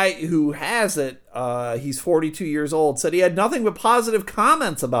the guy who has it, he's 42 years old, said he had nothing but positive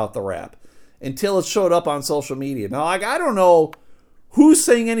comments about the rap until it showed up on social media. Now, like, I don't know who's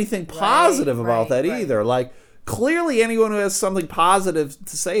saying anything positive about that either. Like, clearly anyone who has something positive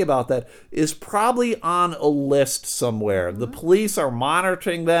to say about that is probably on a list somewhere. The police are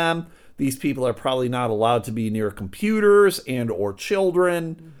monitoring them. These people are probably not allowed to be near computers and or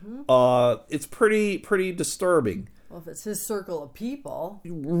children. It's pretty disturbing. Well, if it's his circle of people.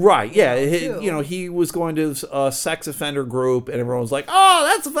 Right, yeah. He was going to a sex offender group, and everyone was like, oh,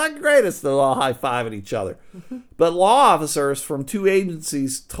 that's the fucking greatest. They're all high-fiving each other. But law officers from 2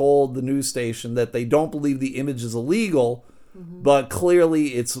 agencies told the news station that they don't believe the image is illegal, but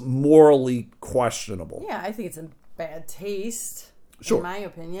clearly it's morally questionable. Yeah, I think it's in bad taste, in my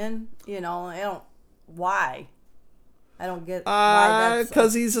opinion. Why? I don't get why that's...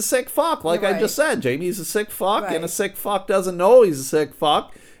 Because he's a sick fuck, like I just said. Jamie's a sick fuck, and a sick fuck doesn't know he's a sick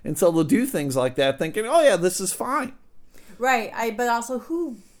fuck, and so they'll do things like that thinking, oh yeah, this is fine. Right, but also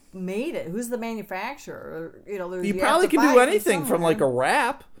who made it? Who's the manufacturer? You probably can do anything from like a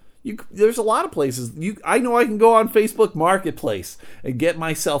rap. There's a lot of places. I know I can go on Facebook Marketplace and get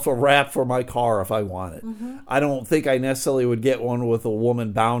myself a wrap for my car if I want it. I don't think I necessarily would get one with a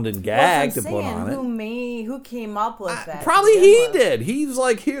woman bound and gagged to put on it. Who came up with that? Probably he did. He was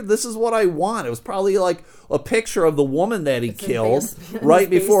like, here, this is what I want. It was probably like a picture of the woman that he killed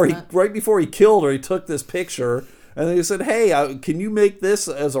right before he killed her. He took this picture and then he said, hey, can you make this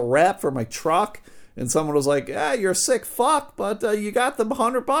as a wrap for my truck? And someone was like, you're a sick fuck, but you got them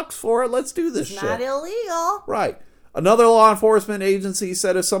 $100 for it. Let's do this shit. Not illegal. Right. Another law enforcement agency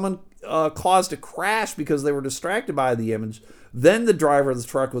said if someone caused a crash because they were distracted by the image, then the driver of the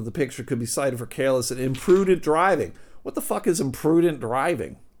truck with the picture could be cited for careless and imprudent driving. What the fuck is imprudent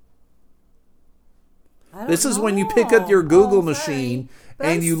driving? This is when you pick up your Google machine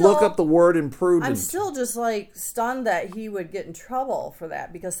and you look up the word imprudent. I'm still just like stunned that he would get in trouble for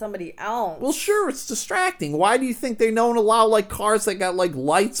that because somebody else. Well, sure, it's distracting. Why do you think they don't allow like cars that got like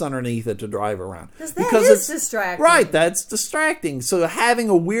lights underneath it to drive around? Because it's distracting. Right, that's distracting. So having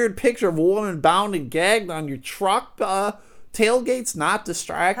a weird picture of a woman bound and gagged on your truck tailgate's not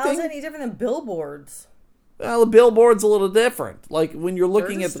distracting. How's that any different than billboards? Well, the billboard's a little different. Like when you're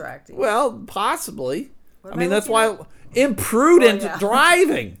looking at distracting. Well, possibly. I mean, that's why imprudent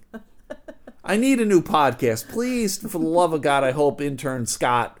driving. I need a new podcast. Please, for the love of God, I hope intern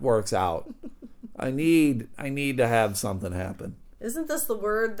Scott works out. I need to have something happen. Isn't this the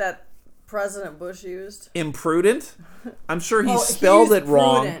word that President Bush used? Imprudent? I'm sure he spelled it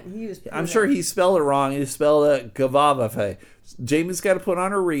wrong. I'm sure he spelled it wrong. He spelled it gavavafe. Jamie's got to put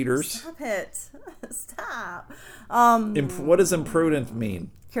on her readers. Stop it. Stop. What does imprudent mean?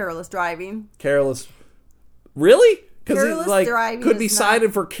 Careless driving. Careless. Really? Because driving could be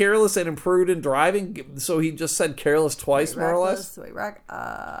cited for careless and imprudent driving. So he just said careless twice, more or less.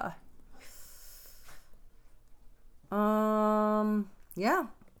 Yeah.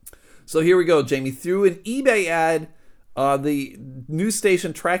 So here we go, Jamie. Through an eBay ad, the news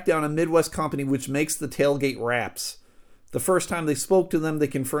station tracked down a Midwest company which makes the tailgate wraps. The first time they spoke to them, they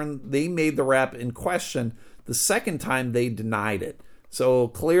confirmed they made the wrap in question. The second time, they denied it. So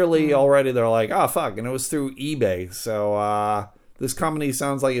clearly already they're like, oh, fuck. And it was through eBay. So this company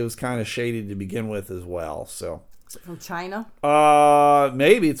sounds like it was kind of shady to begin with as well. So is it from China?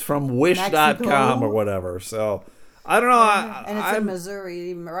 Maybe it's from Wish.com or whatever. So I don't know. And it's in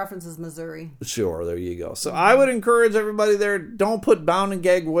Missouri. It references Missouri. Sure, there you go. So I would encourage everybody there, don't put bound and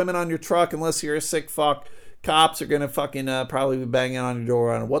gagged women on your truck unless you're a sick fuck. Cops are going to fucking probably be banging on your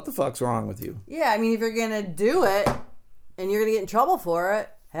door on what the fuck's wrong with you? Yeah, I mean, if you're going to do it and you're going to get in trouble for it,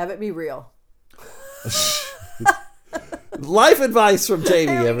 have it be real. Life advice from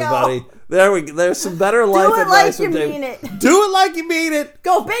Jamie, everybody. There's some better life Do it advice like you from Jamie. mean it. Do it like you mean it.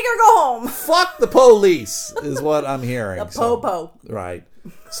 Go big or go home. Fuck the police is what I'm hearing. The po-po. Right.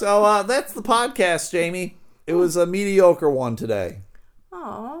 So that's the podcast, Jamie. It was a mediocre one today.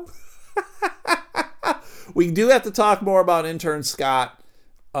 Aw. We do have to talk more about intern Scott.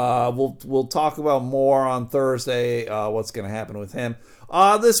 We'll talk about more on Thursday. What's going to happen with him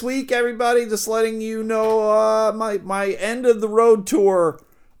this week? Everybody, just letting you know, my end of the road tour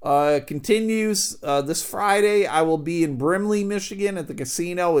continues this Friday. I will be in Brimley, Michigan, at the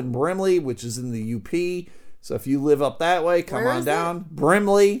casino in Brimley, which is in the UP. So if you live up that way, come Where on is down.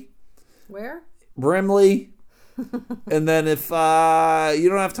 Brimley. Where? Brimley. And then if you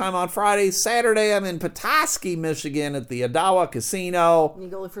don't have time on Friday, Saturday I'm in Petoskey, Michigan at the Adawa Casino. You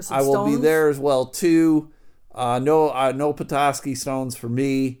go look for some I will stones? be there as well too. No Petoskey stones for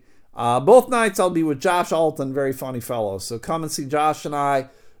me. Both nights I'll be with Josh Alton, very funny fellow. So come and see Josh and I.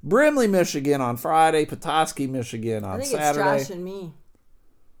 Brimley, Michigan on Friday, Petoskey, Michigan on Saturday. It's Josh and me.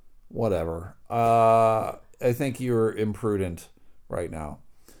 Whatever. I think you're imprudent right now.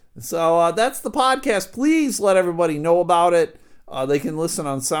 So that's the podcast. Please let everybody know about it. They can listen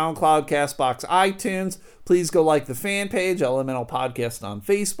on SoundCloud, CastBox, iTunes. Please go like the fan page, Elemental Podcast on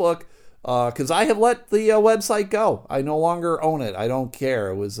Facebook, because I have let the website go. I no longer own it. I don't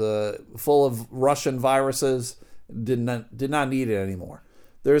care. It was full of Russian viruses. Did not need it anymore.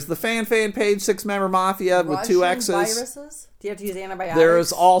 There's the fan page, 6-member Mafia with 2 X's. Viruses? Do you have to use antibiotics?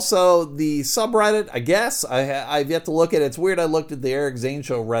 There's also the subreddit, I guess. I've yet to look at it. It's weird I looked at the Eric Zane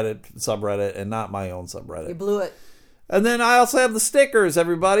Show Reddit subreddit and not my own subreddit. You blew it. And then I also have the stickers,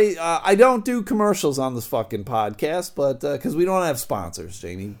 everybody. I don't do commercials on this fucking podcast, but because we don't have sponsors,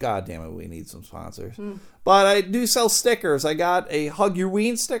 Jamie. God damn it, we need some sponsors. But I do sell stickers. I got a Hug Your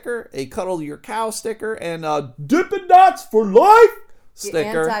Ween sticker, a Cuddle Your Cow sticker, and a Dippin' Dots for Life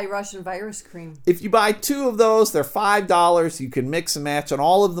sticker. The anti-Russian virus cream. If you buy 2 of those, they're $5. You can mix and match, and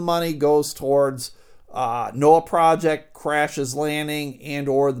all of the money goes towards NOAA Project, Crash's Landing, and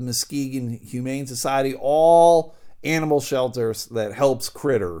or the Muskegon Humane Society, all animal shelters that helps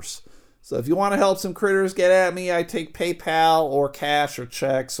critters. So if you want to help some critters, get at me. I take PayPal or cash or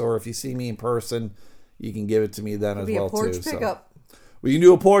checks, or if you see me in person, you can give it to me then as well too. It'll be a porch pickup. We can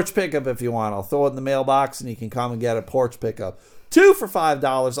do a porch pickup if you want. I'll throw it in the mailbox and you can come and get a porch pickup. 2 for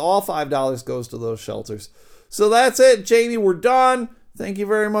 $5. All $5 goes to those shelters. So that's it, Jamie. We're done. Thank you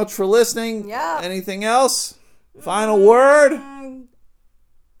very much for listening. Yeah. Anything else? Final word?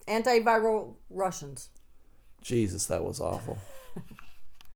 Antiviral Russians. Jesus, that was awful.